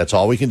 That's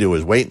all we can do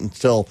is wait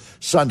until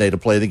Sunday to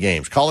play the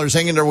games. Callers,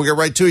 hang in there. We'll get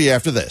right to you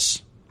after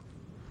this.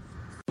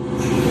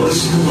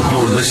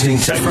 You're listening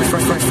to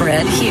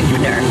Fred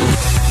Huebner.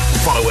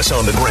 Follow us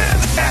on the gram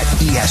at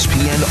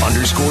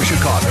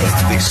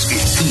ESPN_Chicago. This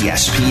is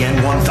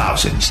ESPN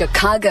 1000.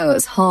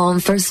 Chicago's home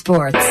for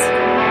sports.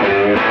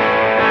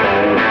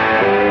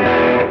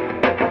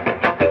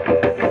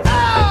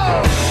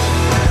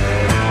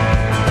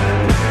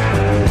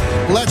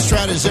 Let's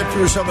try to zip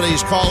through some of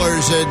these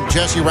callers, and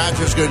Jesse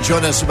Rogers is going to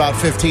join us about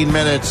 15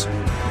 minutes,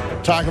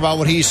 talk about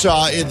what he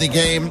saw in the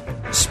game,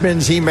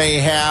 spins he may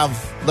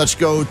have. Let's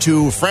go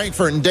to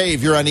Frankfurt, and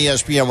Dave, you're on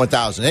ESPN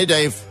 1000. Hey,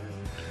 Dave.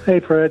 Hey,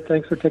 Fred.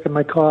 Thanks for taking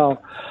my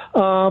call.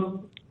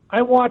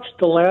 I watched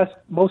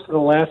most of the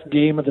last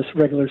game of this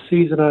regular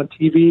season on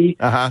TV,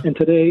 and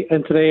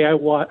today I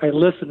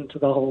listened to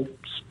the whole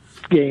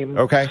game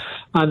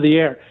on the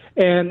air.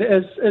 And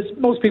as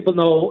most people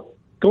know,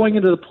 going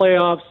into the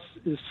playoffs,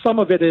 some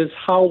of it is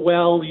how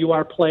well you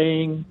are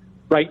playing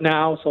right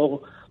now.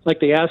 So, like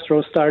the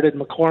Astros started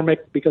McCormick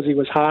because he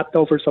was hot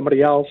over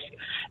somebody else.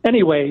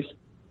 Anyways,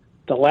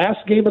 the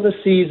last game of the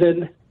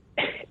season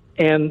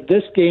and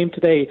this game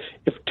today,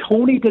 if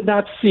Tony did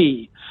not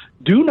see,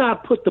 do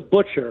not put the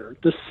butcher,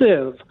 the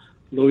sieve,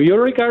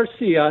 Leury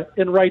Garcia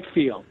in right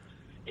field.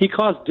 He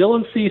caused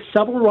Dylan Cease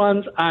several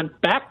runs on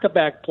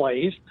back-to-back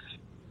plays,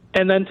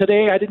 and then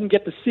today I didn't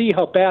get to see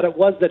how bad it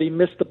was that he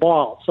missed the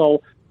ball.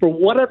 So for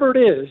whatever it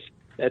is,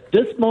 at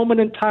this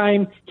moment in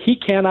time, he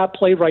cannot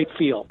play right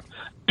field.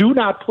 Do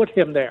not put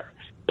him there.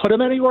 Put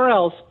him anywhere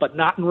else, but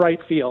not in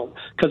right field,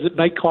 because it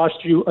might cost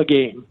you a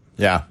game.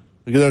 Yeah.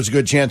 There's a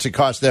good chance it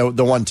cost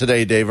the one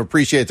today, Dave.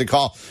 Appreciate the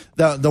call.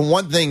 The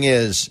one thing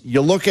is,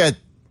 you look at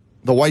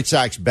the White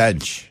Sox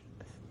bench.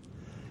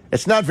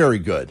 It's not very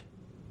good,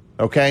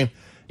 okay?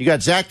 You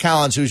got Zach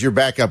Collins, who's your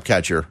backup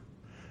catcher.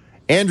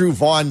 Andrew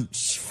Vaughn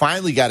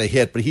finally got a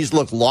hit, but he's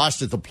looked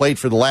lost at the plate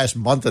for the last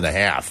month and a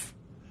half.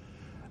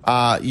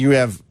 You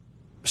have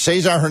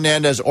Cesar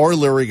Hernandez or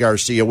Leury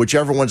Garcia,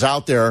 whichever one's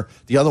out there,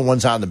 the other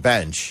one's on the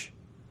bench.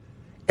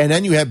 And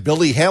then you have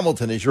Billy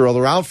Hamilton as your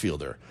other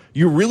outfielder.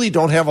 You really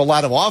don't have a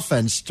lot of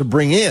offense to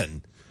bring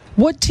in.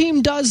 What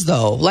team does,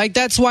 though? Like,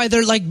 that's why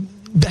they're like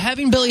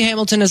having Billy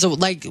Hamilton as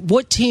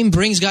what team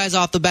brings guys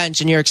off the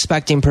bench and you're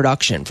expecting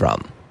production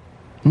from?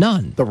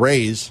 None. The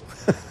Rays.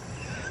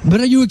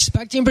 But are you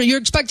expecting? But you're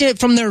expecting it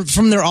from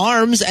their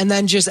arms, and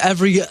then just I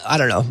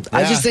don't know.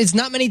 Yeah. It's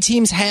not many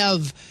teams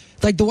have.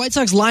 Like, the White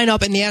Sox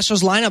lineup and the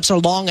Astros lineups are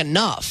long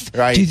enough.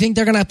 Right. Do you think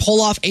they're going to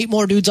pull off 8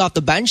 more dudes off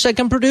the bench that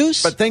can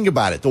produce? But think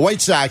about it. The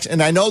White Sox,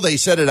 and I know they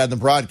said it on the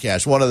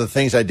broadcast, one of the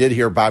things I did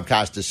hear Bob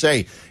Costas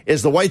say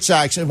is the White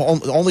Sox have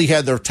only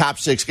had their top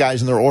 6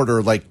 guys in their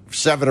order like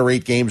 7 or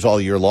 8 games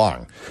all year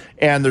long.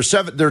 And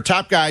their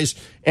top guys,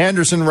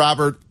 Anderson,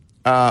 Robert,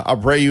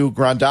 Abreu,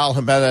 Grandal,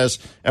 Jimenez,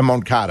 and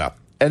Moncada.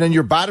 And then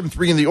your bottom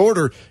 3 in the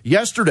order,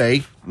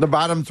 yesterday, the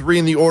bottom 3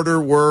 in the order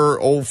were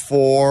 0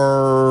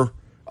 for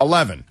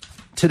 11.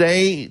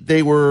 Today,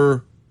 they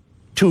were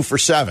 2 for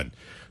 7.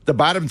 The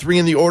bottom 3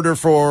 in the order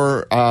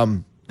for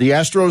the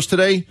Astros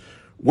today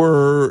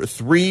were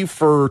 3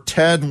 for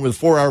 10 with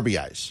 4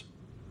 RBIs.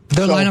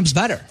 Their lineup's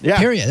better. Yeah.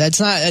 Period. That's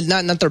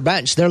not their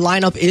bench. Their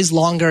lineup is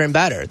longer and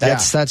better.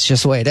 That's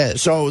just the way it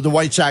is. So the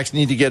White Sox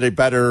need to get a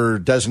better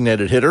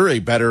designated hitter, a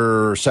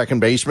better second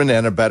baseman,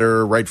 and a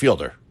better right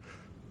fielder.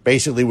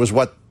 Basically was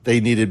what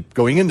they needed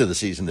going into the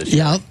season this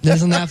year. Yeah,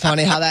 isn't that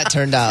funny how that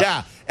turned out?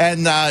 Yeah,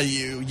 and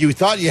you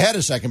thought you had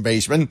a second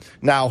baseman.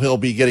 Now he'll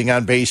be getting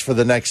on base for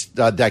the next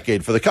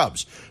decade for the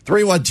Cubs.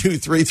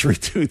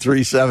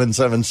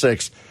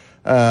 312-332-3776.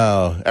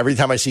 Every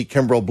time I see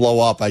Kimbrel blow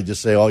up, I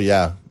just say, oh,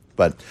 yeah.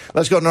 But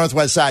let's go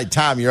Northwest side.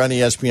 Tom, you're on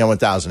ESPN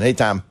 1000. Hey,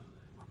 Tom.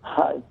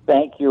 Hi,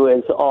 thank you,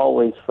 as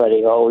always,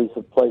 Freddie. Always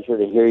a pleasure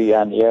to hear you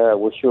on the air. I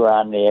wish you were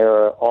on the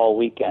air all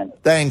weekend.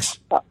 Thanks.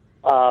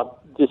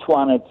 Just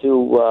wanted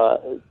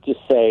to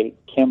just say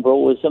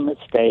Kimbrel was a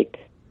mistake.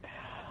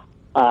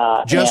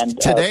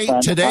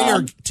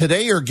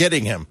 Today or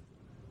getting him?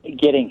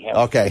 Getting him.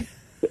 Okay.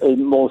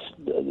 Most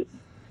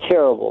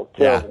terrible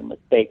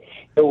mistake.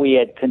 We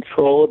had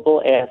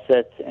controllable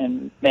assets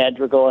in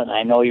Madrigal, and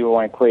I know you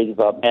weren't crazy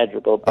about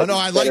Madrigal, but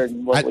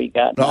we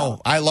got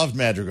now. I loved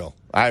Madrigal.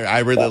 I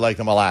really liked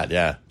him a lot,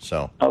 yeah.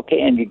 So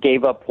okay, and you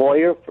gave up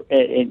Hoyer,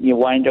 and you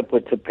wind up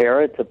with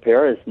Tepera.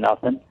 Tepera is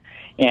nothing.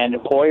 And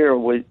Hoyer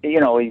was,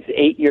 he's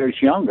 8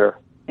 years younger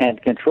and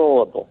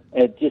controllable.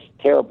 It's just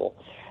terrible.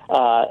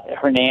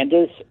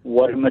 Hernandez,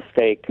 what a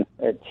mistake.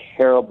 A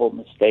terrible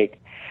mistake.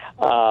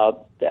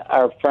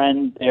 Our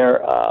friend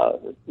there,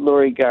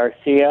 Leury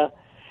Garcia,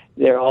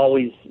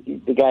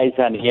 the guys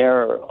on the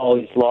air are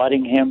always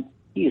lauding him.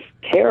 He's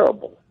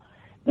terrible.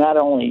 Not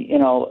only,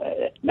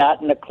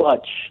 not in the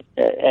clutch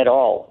at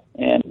all.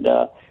 And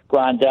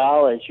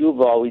Grandal, as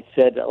you've always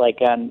said,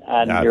 like on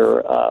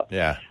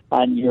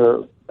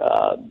your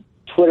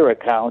Twitter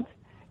account,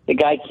 the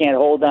guy can't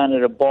hold on to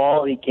the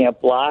ball. He can't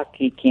block.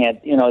 He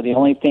can't. The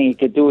only thing he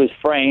could do is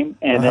frame,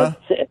 and that's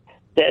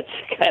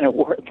kind of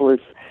worthless.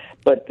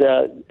 But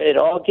it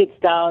all gets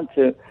down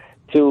to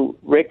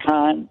Rick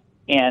Hahn,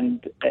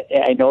 and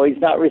I know he's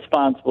not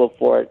responsible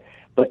for it,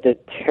 but the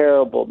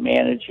terrible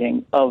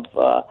managing of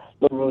La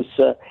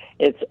Russa.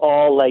 It's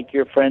all like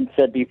your friend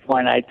said before,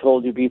 and I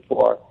told you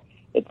before.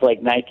 It's like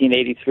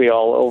 1983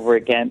 all over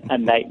again, a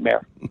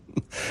nightmare.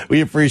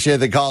 We appreciate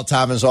the call,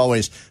 Tom, as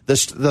always.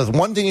 The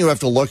one thing you have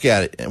to look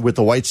at with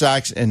the White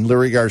Sox and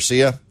Leury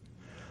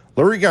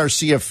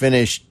Garcia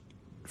finished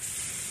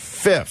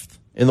 5th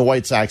in the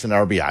White Sox in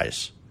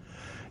RBIs.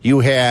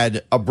 You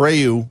had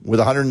Abreu with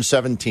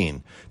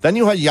 117. Then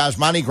you had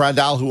Yasmani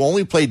Grandal, who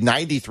only played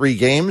 93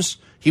 games.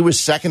 He was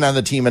 2nd on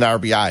the team in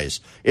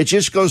RBIs. It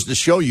just goes to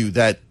show you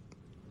that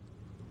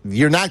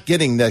you're not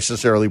getting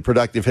necessarily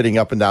productive hitting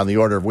up and down the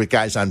order with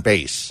guys on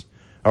base.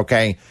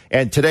 Okay?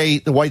 And today,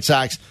 the White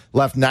Sox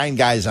left 9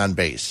 guys on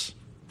base.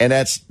 And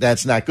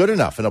that's not good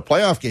enough. In a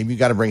playoff game, you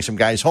got to bring some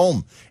guys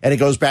home. And it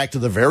goes back to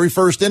the very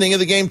first inning of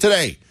the game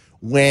today,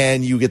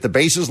 when you get the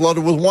bases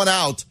loaded with 1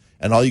 out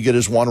and all you get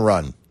is 1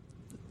 run.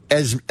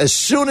 As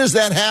soon as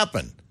that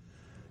happened,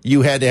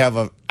 you had to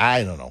have I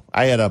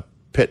had a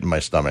pit in my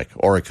stomach,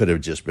 or it could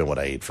have just been what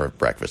I ate for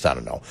breakfast. I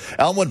don't know.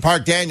 Elmwood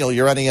Park, Daniel,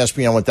 you're on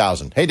ESPN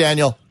 1000. Hey,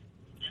 Daniel.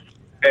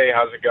 Hey,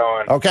 how's it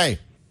going? Okay.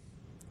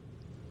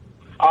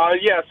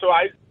 So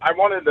I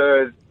wanted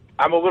to.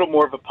 I'm a little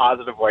more of a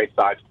positive White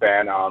Sox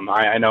fan.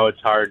 I know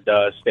it's hard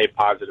to stay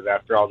positive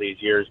after all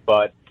these years,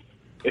 but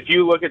if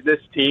you look at this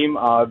team,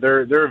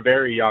 they're a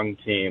very young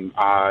team.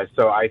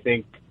 So I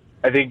think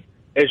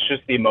it's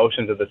just the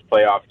emotions of this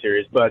playoff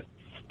series. But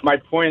my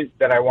point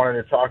that I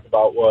wanted to talk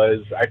about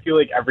was I feel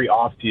like every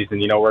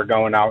offseason, we're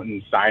going out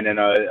and signing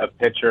a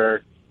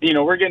pitcher.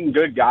 We're getting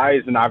good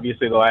guys, and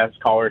obviously the last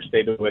caller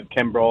stated with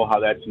Kimbrel how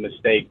that's a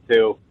mistake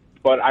too.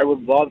 But I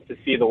would love to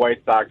see the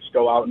White Sox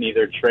go out and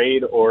either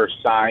trade or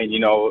sign,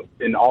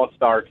 an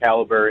all-star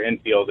caliber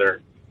infielder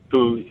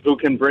who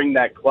can bring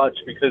that clutch,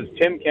 because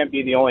Tim can't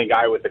be the only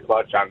guy with the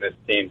clutch on this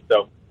team.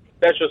 So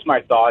that's just my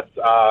thoughts.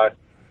 I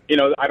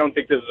don't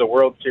think this is a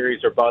World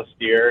Series or bust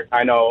year.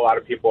 I know a lot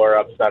of people are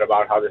upset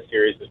about how the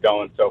series is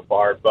going so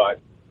far, but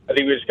I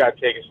think we just got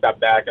to take a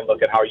step back and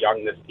look at how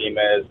young this team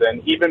is.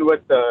 And even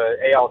with the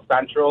AL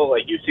Central,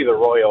 you see the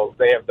Royals,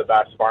 they have the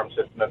best farm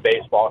system in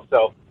baseball.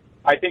 So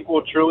I think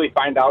we'll truly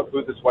find out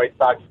who this White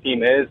Sox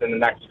team is in the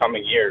next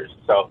coming years.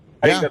 So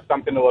I think that's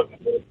something to look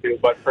forward to.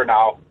 But for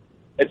now,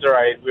 it's all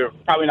right. We're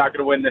probably not going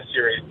to win this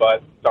series,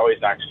 but it's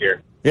always next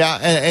year. Yeah,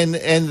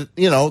 and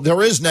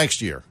there is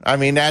next year. I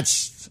mean,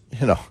 that's,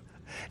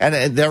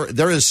 and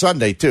there is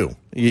Sunday, too.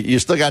 You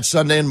still got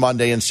Sunday and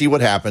Monday, and see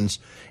what happens.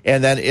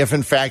 And then if,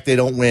 in fact, they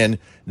don't win,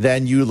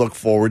 then you look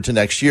forward to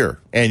next year.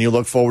 And you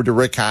look forward to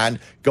Rick Hahn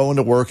going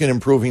to work and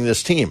improving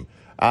this team.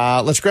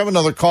 Let's grab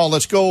another call.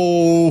 Let's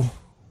go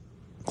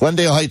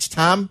Glendale Heights.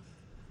 Tom,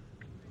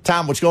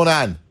 what's going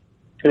on?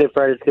 Hey,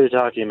 Fred, it's good to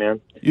talk to you,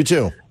 man. You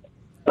too.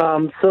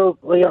 I'm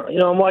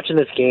watching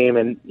this game,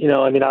 and,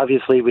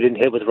 obviously we didn't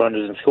hit with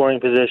runners in scoring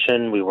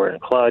position. We were in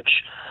clutch.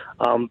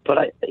 But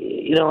I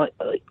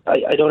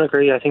don't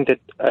agree. I think that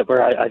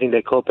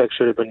Kopech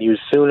should have been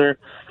used sooner.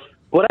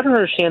 What I don't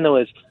understand, though,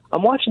 is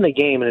I'm watching the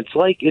game, and it's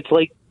like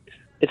the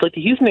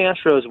Houston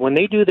Astros, when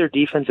they do their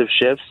defensive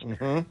shifts,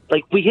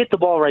 we hit the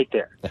ball right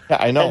there.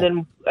 I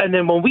know. And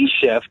then when we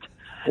shift,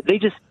 they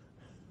just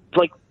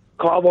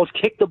almost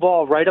kick the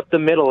ball right up the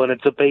middle, and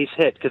it's a base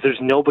hit because there's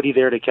nobody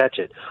there to catch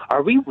it.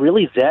 Are we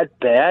really that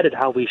bad at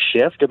how we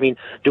shift? I mean,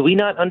 do we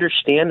not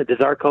understand? Does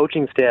our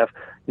coaching staff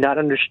not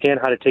understand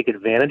how to take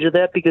advantage of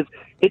that? Because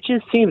it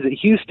just seems that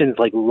Houston's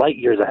light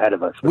years ahead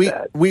of us with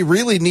that. We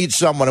really need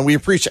someone, and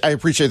I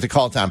appreciate the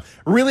call, Tom.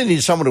 We really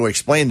need someone to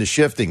explain the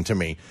shifting to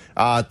me,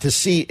 to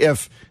see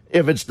if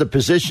it's the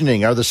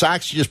positioning. Are the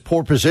Sox just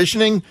poor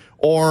positioning,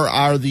 or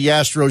are the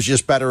Astros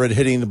just better at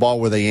hitting the ball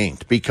where they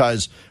ain't?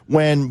 Because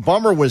when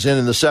Bummer was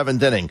in the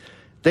 7th inning,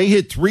 they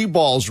hit 3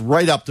 balls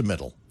right up the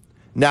middle.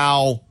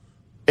 Now,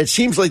 it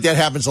seems like that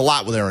happens a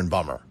lot with Aaron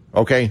Bummer,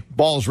 okay?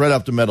 Balls right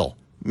up the middle.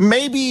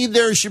 Maybe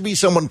there should be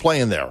someone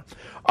playing there.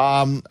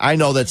 I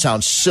know that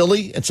sounds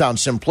silly. It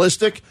sounds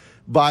simplistic,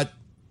 but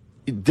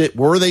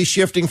were they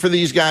shifting for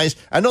these guys?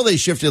 I know they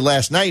shifted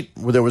last night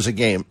where there was a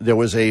game. There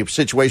was a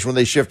situation where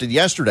they shifted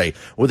yesterday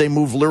where they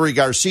moved Lurie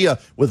Garcia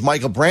with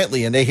Michael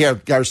Brantley, and they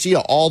had Garcia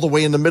all the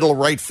way in the middle of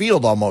right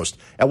field almost.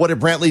 And what did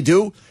Brantley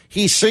do?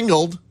 He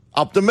singled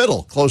up the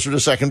middle, closer to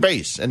second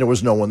base, and there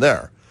was no one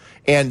there.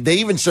 And they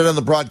even said on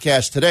the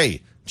broadcast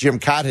today, Jim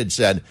Cott had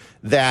said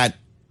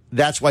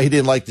that's why he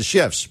didn't like the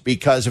shifts,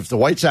 because if the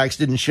White Sox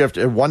didn't shift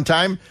at one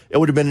time, it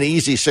would have been an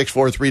easy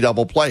 6-4-3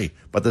 double play.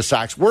 But the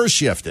Sox were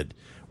shifted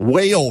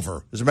way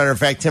over. As a matter of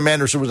fact, Tim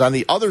Anderson was on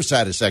the other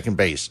side of second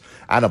base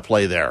on a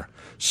play there.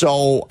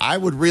 So I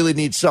would really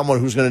need someone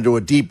who's going to do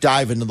a deep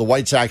dive into the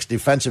White Sox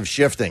defensive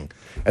shifting,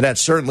 and that's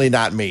certainly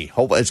not me.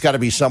 It's got to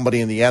be somebody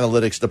in the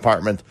analytics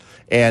department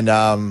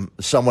and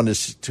someone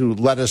to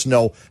let us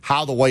know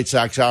how the White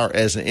Sox are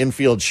as an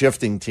infield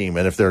shifting team,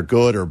 and if they're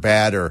good or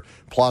bad or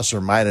plus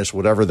or minus,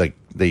 whatever the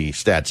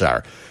stats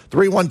are.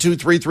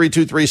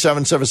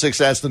 312-332-3776,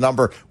 that's the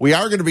number. We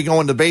are going to be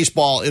going to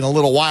baseball in a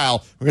little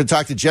while. We're going to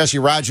talk to Jesse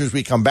Rogers as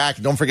we come back.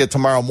 Don't forget,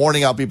 tomorrow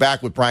morning I'll be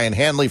back with Brian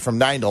Hanley from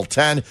 9 till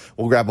 10.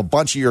 We'll grab a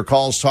bunch of your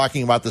calls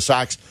talking about the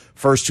Sox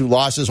first 2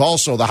 losses.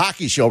 Also, the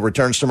hockey show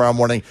returns tomorrow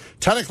morning,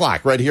 10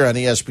 o'clock, right here on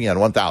ESPN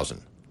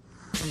 1000.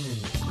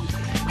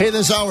 Hey,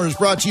 this hour is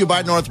brought to you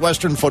by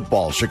Northwestern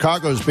Football,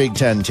 Chicago's Big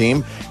Ten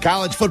team.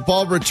 College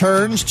football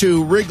returns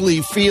to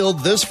Wrigley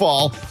Field this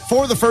fall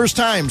for the first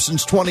time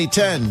since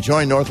 2010.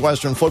 Join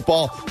Northwestern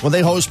Football when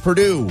they host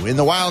Purdue in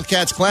the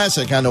Wildcats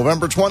Classic on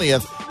November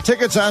 20th.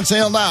 Tickets on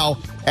sale now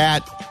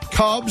at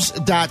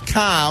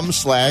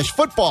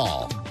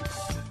Cubs.com/football.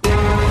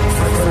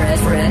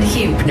 Fred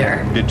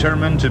Huebner.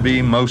 Determined to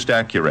be most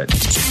accurate.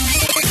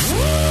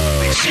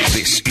 This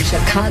is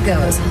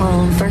Chicago's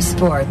home for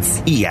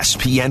sports.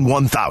 ESPN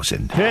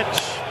 1000. Pitch.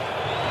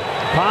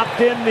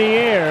 Popped in the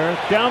air,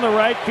 down the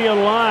right field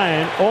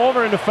line,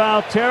 over into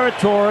foul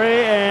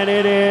territory, and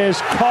it is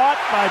caught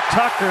by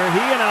Tucker. He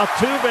and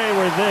Altuve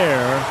were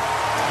there.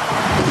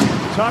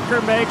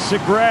 Tucker makes a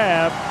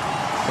grab.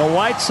 The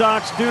White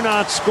Sox do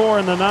not score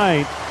in the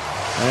ninth,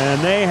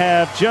 and they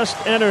have just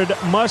entered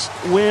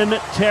must-win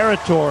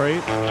territory.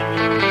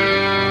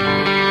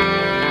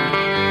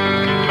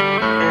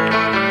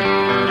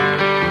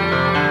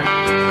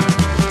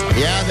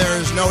 Yeah,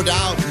 there's no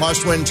doubt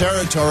must-win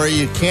territory.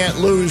 You can't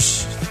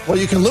lose. Well,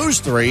 you can lose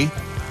 3.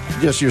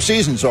 Just your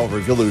season's over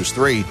if you lose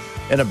 3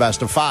 in a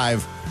best of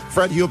 5.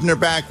 Fred Hubner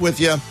back with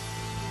you.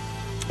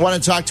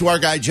 Want to talk to our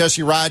guy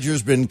Jesse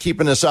Rogers. Been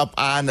keeping us up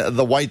on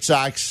the White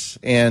Sox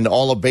and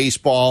all of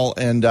baseball.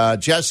 And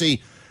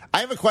Jesse, I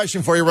have a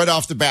question for you right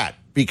off the bat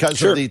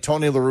because of the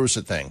Tony La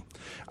Russa thing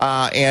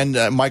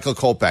and Michael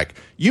Kopech.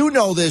 You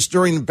know this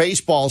during the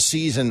baseball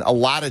season a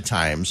lot of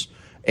times.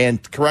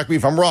 And correct me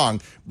if I'm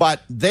wrong,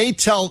 but they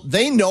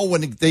know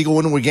when they go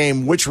into a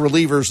game which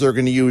relievers they're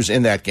going to use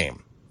in that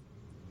game.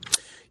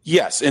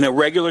 Yes, in a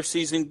regular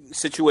season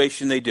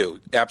situation, they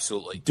do.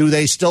 Absolutely. Do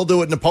they still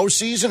do it in the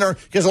postseason? Or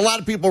because a lot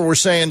of people were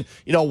saying,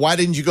 why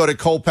didn't you go to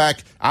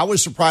Kopech? I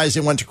was surprised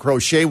they went to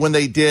Crochet when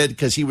they did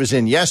because he was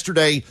in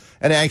yesterday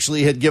and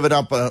actually had given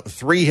up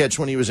 3 hits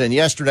when he was in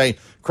yesterday.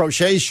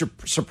 Crochet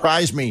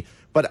surprised me,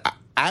 but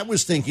I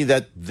was thinking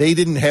that they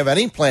didn't have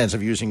any plans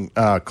of using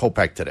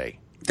Kopech today.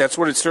 That's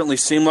what it certainly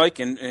seemed like,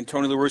 and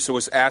Tony La Russa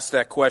was asked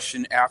that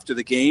question after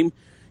the game.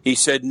 He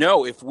said,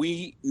 no, if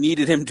we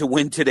needed him to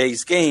win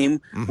today's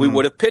game, we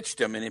would have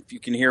pitched him. And if you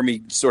can hear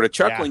me sort of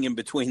chuckling in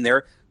between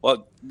there,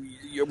 well,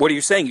 what are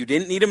you saying? You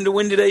didn't need him to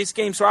win today's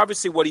game? So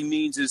obviously what he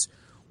means is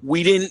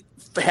we didn't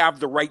have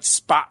the right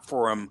spot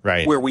for him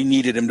where we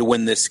needed him to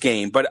win this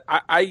game. But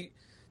I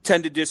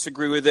tend to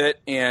disagree with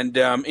it. And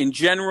in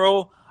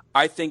general,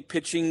 I think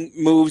pitching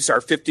moves are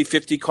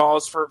 50-50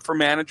 calls for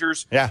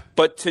managers. Yeah.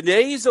 But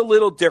today's a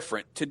little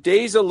different.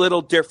 Today's a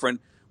little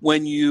different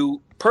when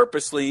you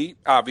purposely,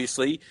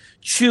 obviously,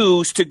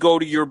 choose to go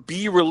to your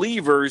B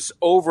relievers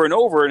over and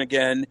over and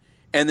again,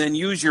 and then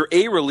use your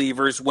A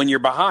relievers when you're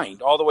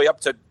behind, all the way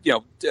up to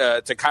to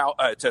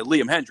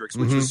Liam Hendricks,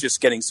 which was just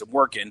getting some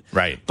work in.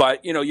 Right.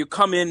 But you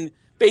come in.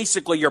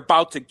 Basically, you're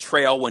about to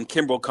trail when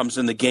Kimbrel comes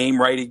in the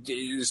game, right?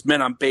 He's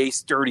men on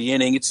base, dirty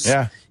inning. It's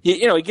just,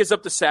 he gives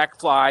up the sac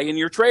fly, and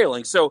you're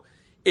trailing. So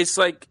it's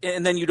like,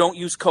 and then you don't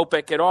use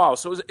Kopech at all.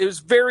 So it was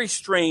very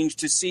strange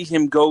to see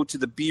him go to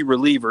the B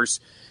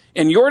relievers.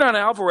 And Yordan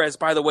Alvarez,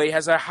 by the way,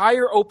 has a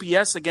higher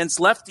OPS against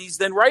lefties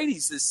than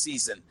righties this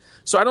season.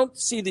 So I don't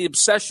see the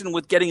obsession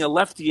with getting a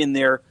lefty in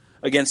there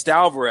against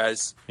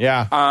Alvarez.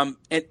 Yeah.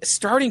 And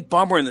starting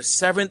Bummer in the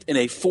 7th in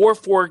a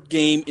 4-4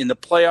 game in the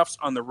playoffs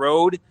on the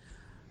road.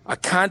 A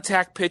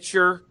contact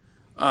pitcher,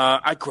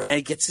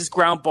 he gets his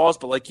ground balls,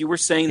 but like you were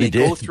saying, they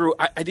go through.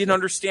 I didn't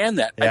understand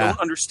that. Yeah. I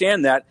don't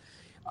understand that.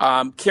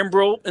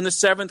 Kimbrel in the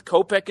 7th,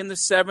 Kopech in the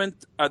 7th.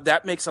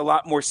 That makes a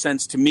lot more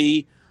sense to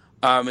me.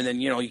 And then,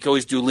 you can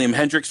always do Liam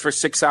Hendricks for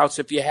 6 outs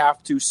if you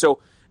have to. So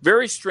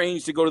very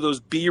strange to go to those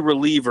B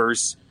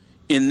relievers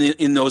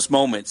in those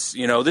moments.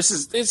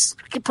 This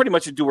pretty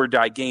much a do or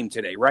die game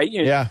today, right?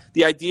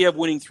 The idea of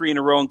winning 3 in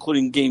a row,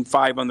 including Game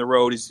 5 on the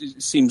road,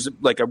 seems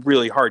like a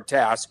really hard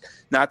task.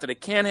 Not that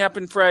it can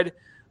happen, Fred,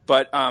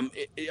 but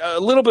a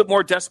little bit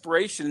more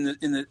desperation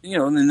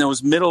in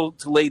those middle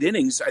to late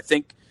innings. I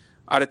think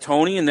out of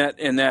Tony and that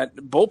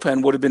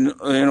bullpen would have been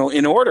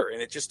in order,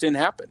 and it just didn't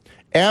happen.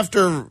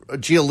 After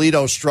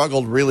Giolito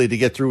struggled really to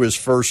get through his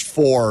first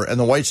 4, and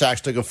the White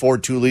Sox took a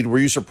 4-2 lead, were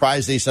you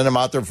surprised they sent him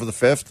out there for the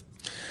 5th?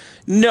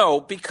 No,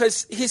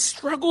 because his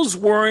struggles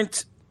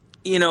weren't,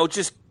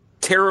 just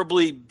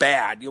terribly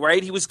bad,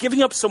 right? He was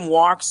giving up some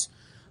walks,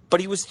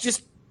 but he was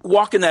just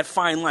walking that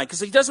fine line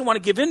because he doesn't want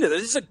to give in to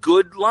this. This is a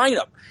good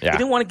lineup. Yeah. He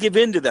didn't want to give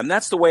in to them.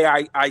 That's the way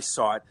I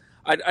saw it.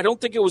 I don't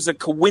think it was a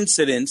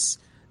coincidence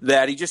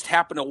that he just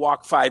happened to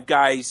walk 5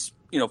 guys,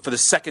 for the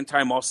second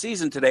time all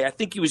season today. I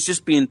think he was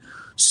just being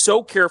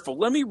so careful.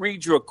 Let me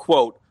read you a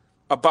quote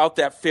about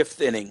that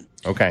 5th inning.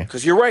 Okay.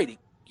 Because you're right.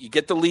 You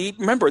get the lead.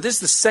 Remember, this is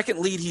the second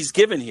lead he's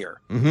given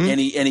here, and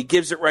he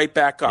gives it right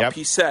back up. Yep.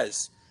 He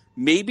says,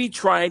 maybe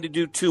trying to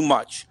do too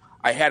much.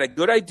 I had a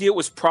good idea. It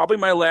was probably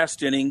my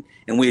last inning,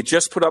 and we had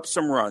just put up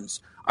some runs.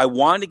 I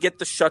wanted to get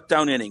the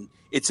shutdown inning.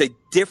 It's a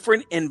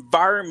different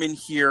environment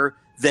here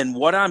than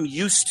what I'm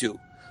used to.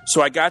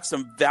 So I got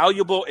some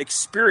valuable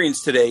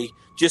experience today,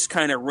 just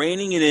kind of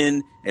reining it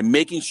in and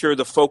making sure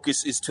the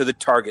focus is to the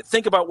target.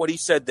 Think about what he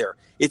said there.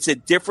 It's a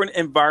different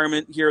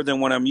environment here than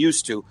what I'm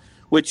used to,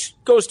 which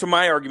goes to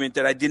my argument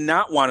that I did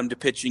not want him to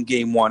pitch in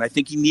Game 1. I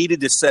think he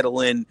needed to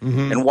settle in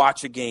and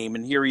watch a game,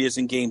 and here he is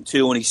in Game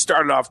 2, and he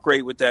started off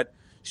great with that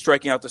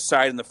striking out the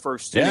side in the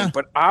first inning.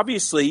 But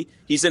obviously,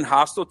 he's in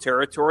hostile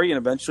territory, and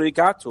eventually it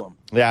got to him.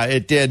 Yeah,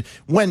 it did.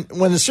 When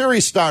the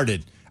series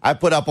started, I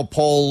put up a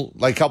poll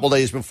like a couple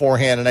days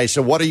beforehand, and I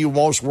said, what are you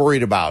most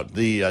worried about?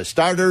 The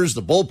starters,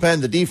 the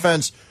bullpen, the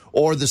defense,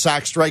 or the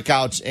Sox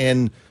strikeouts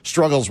and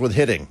struggles with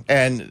hitting?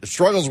 And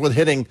struggles with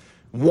hitting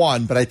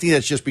one, but I think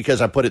that's just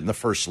because I put it in the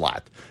first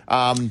slot.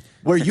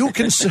 Were you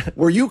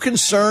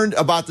concerned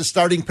about the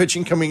starting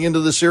pitching coming into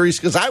the series?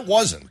 Because I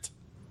wasn't.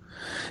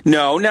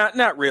 No,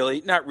 not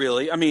really. Not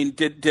really. I mean,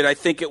 did I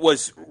think it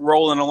was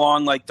rolling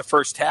along like the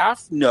first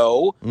half?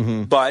 No.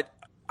 Mm-hmm. But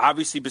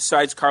obviously,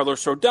 besides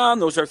Carlos Rodon,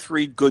 those are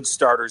three good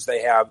starters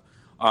they have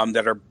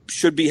that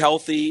should be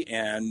healthy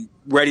and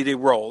ready to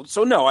roll.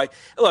 So, no,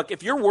 look,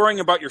 if you're worrying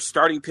about your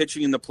starting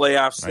pitching in the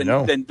playoffs,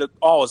 then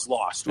all is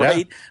lost,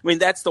 right? Yeah. I mean,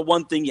 that's the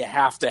one thing you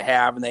have to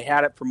have, and they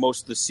had it for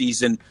most of the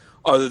season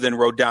other than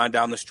Rodon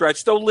down the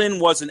stretch, though Lynn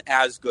wasn't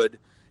as good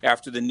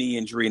after the knee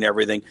injury and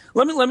everything.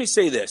 Let me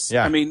say this.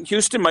 Yeah. I mean,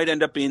 Houston might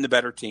end up being the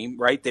better team,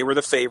 right? They were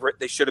the favorite.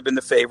 They should have been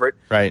the favorite.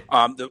 Right.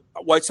 The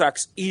White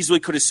Sox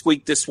easily could have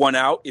squeaked this one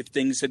out if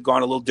things had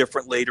gone a little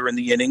different later in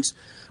the innings.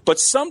 But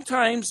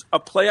sometimes a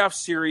playoff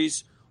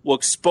series will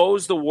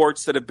expose the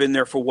warts that have been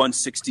there for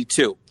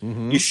 162.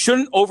 Mm-hmm. You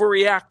shouldn't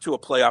overreact to a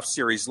playoff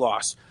series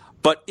loss.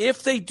 But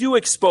if they do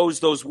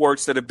expose those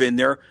warts that have been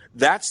there,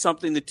 that's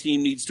something the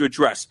team needs to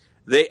address.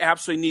 They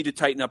absolutely need to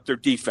tighten up their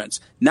defense,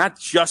 not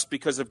just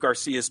because of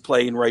Garcia's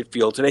play in right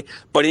field today,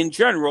 but in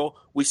general,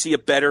 we see a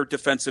better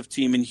defensive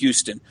team in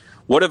Houston.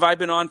 What have I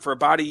been on for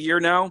about a year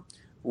now?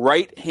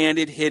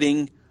 Right-handed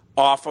hitting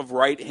off of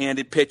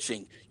right-handed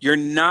pitching. You're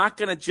not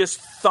going to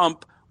just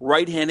thump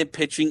right-handed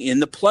pitching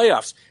in the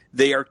playoffs.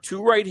 They are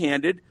too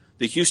right-handed.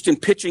 The Houston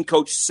pitching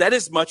coach said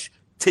as much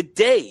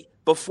today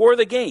before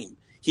the game.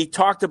 He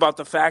talked about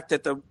the fact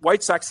that the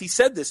White Sox, he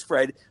said this,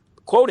 Fred,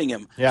 quoting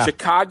him,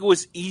 Chicago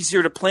is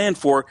easier to plan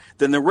for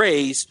than the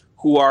Rays,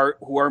 who are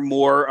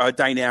more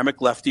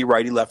dynamic, lefty,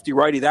 righty,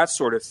 that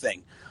sort of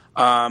thing.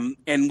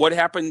 And what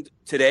happened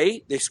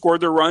today? They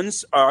scored their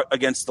runs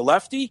against the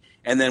lefty,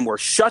 and then were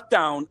shut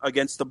down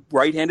against the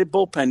right-handed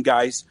bullpen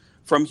guys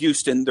from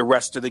Houston the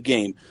rest of the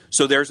game.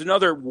 So there's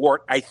another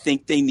wart I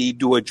think they need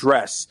to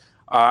address.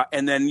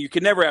 And then you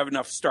can never have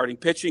enough starting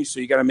pitching, so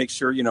you got to make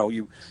sure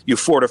you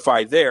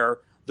fortify there.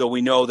 Though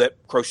we know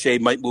that Crochet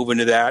might move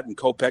into that and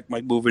Kopech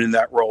might move into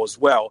that role as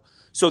well.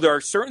 So there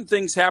are certain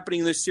things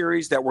happening in this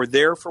series that were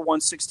there for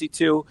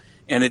 162,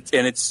 and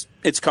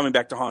it's coming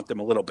back to haunt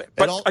them a little bit.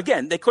 But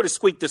again, they could have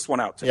squeaked this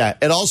one out today. Yeah,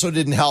 it also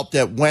didn't help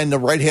that when the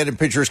right-handed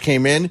pitchers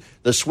came in,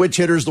 the switch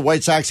hitters the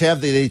White Sox have,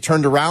 they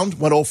turned around,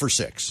 went 0 for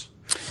 6.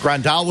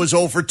 Grandal was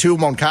 0 for 2,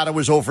 Moncada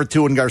was 0 for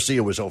 2, and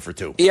Garcia was 0 for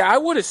 2. Yeah, I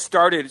would have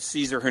started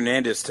Cesar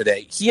Hernandez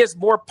today. He has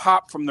more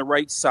pop from the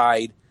right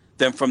side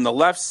than from the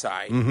left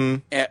side.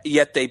 Mm-hmm.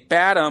 Yet they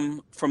bat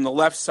him from the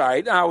left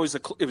side. It was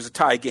a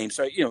tie game,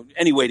 so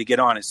any way to get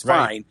on is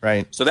fine.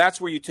 Right. So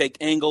that's where you take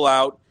Engel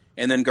out,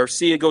 and then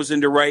Garcia goes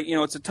into right.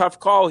 It's a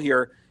tough call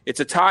here. It's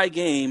a tie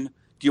game.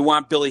 Do you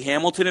want Billy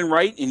Hamilton in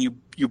right, and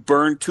you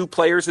burn two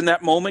players in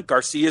that moment?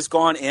 Garcia's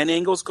gone and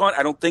Engel's gone.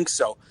 I don't think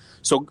so.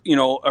 So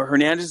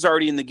Hernandez is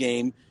already in the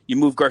game. You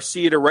move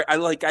Garcia to right.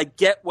 I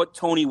get what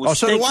Tony was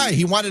thinking. So do I.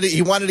 He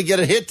wanted to get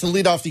a hit to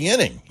lead off the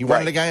inning. He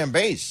wanted a guy on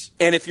base.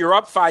 And if you're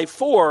up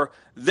 5-4,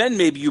 then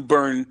maybe you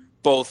burn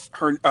both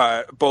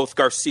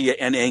Garcia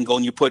and Engel,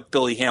 and you put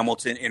Billy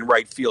Hamilton in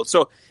right field.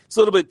 So it's a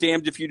little bit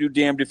damned if you do,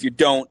 damned if you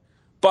don't.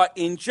 But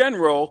in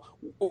general,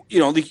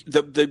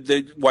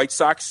 the White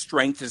Sox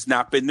strength has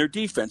not been their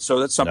defense. So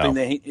that's something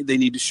they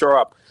need to shore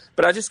up.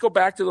 But I just go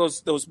back to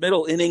those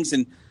middle innings,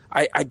 and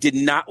I did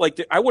not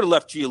like I would have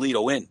left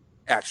Giolito in.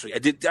 Actually, I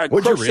did.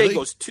 Would you really?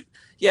 Goes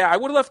I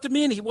would have left him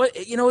in. He was,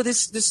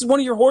 this is one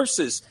of your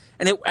horses,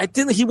 and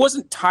he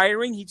wasn't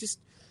tiring.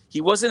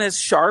 He wasn't as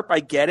sharp. I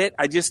get it.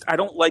 I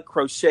don't like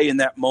Crochet in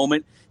that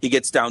moment. He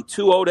gets down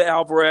 2-0 to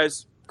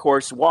Alvarez, of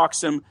course,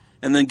 walks him,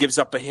 and then gives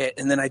up a hit.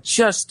 And then I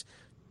just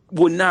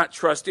would not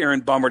trust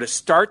Aaron Bummer to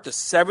start the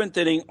seventh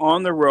inning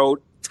on the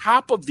road,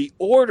 top of the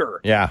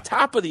order. Yeah,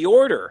 top of the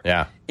order.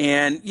 Yeah,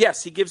 and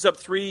yes, he gives up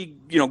 3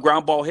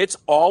 ground ball hits.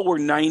 All were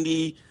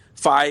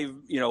 95,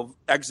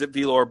 exit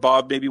velo or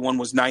above. Maybe one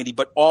was 90,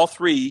 but all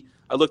 3,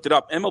 I looked it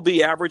up.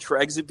 MLB average for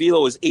exit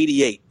velo is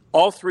 88.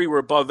 All 3 were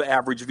above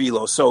average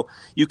velo. So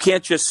you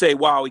can't just say,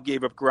 wow, he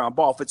gave up ground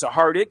ball. If it's a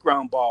hard hit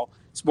ground ball,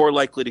 it's more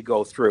likely to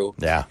go through.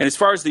 Yeah. And as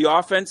far as the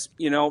offense,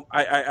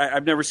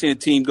 I've never seen a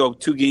team go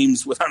 2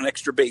 games without an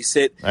extra base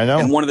hit. I know.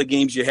 And one of the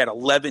games you had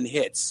 11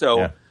 hits.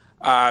 So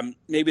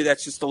maybe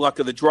that's just the luck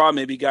of the draw.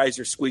 Maybe guys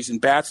are squeezing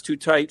bats too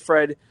tight,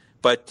 Fred.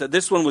 But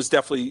this one was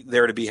definitely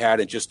there to be had.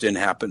 It just didn't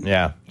happen.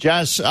 Yeah.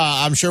 Jess,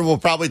 I'm sure we'll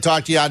probably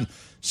talk to you on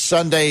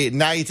Sunday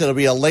night. It'll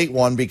be a late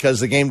one because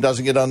the game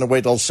doesn't get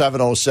underway till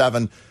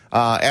 7:07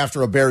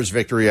 after a Bears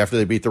victory after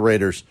they beat the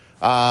Raiders.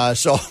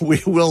 So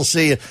we will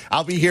see.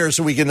 I'll be here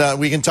so we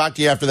can talk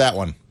to you after that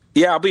one.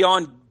 Yeah, I'll be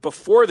on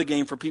before the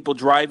game for people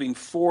driving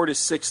 4 to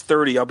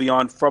 6:30. I'll be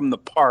on from the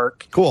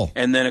park. Cool.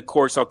 And then, of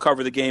course, I'll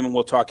cover the game and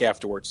we'll talk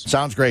afterwards.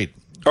 Sounds great.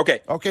 Okay.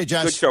 Okay,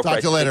 Jess. Good show, talk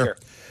to you later.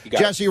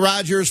 Jesse it.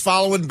 Rogers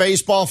following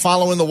baseball,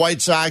 following the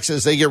White Sox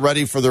as they get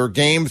ready for their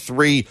Game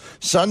 3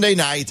 Sunday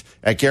night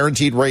at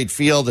Guaranteed Rate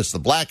Field. It's the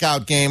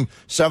blackout game,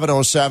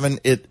 7:07.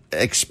 It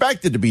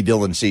expected to be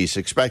Dylan Cease.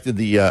 Expected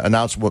the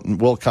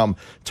announcement will come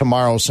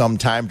tomorrow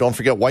sometime. Don't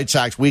forget White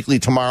Sox Weekly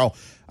tomorrow,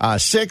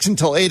 6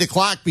 until 8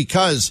 o'clock,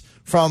 because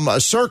from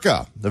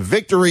Circa, the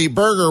Victory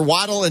Burger.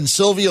 Waddle and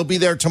Sylvie will be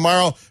there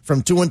tomorrow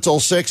from 2 until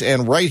 6,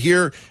 and right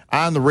here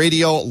on the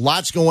radio.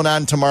 Lots going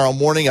on tomorrow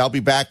morning. I'll be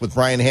back with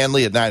Brian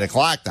Hanley at 9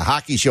 o'clock, the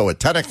hockey show at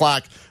 10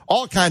 o'clock,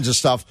 all kinds of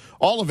stuff.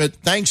 All of it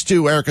thanks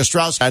to Erica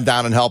Strauss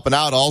down and helping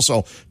out.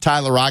 Also,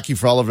 Tyler Rocky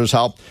for all of his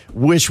help.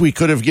 Wish we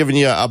could have given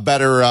you a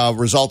better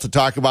result to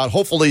talk about.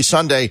 Hopefully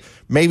Sunday,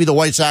 maybe the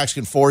White Sox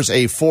can force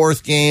a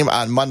fourth game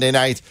on Monday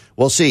night.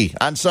 We'll see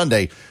on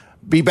Sunday.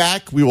 Be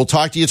back. We will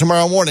talk to you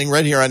tomorrow morning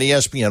right here on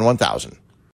ESPN 1000.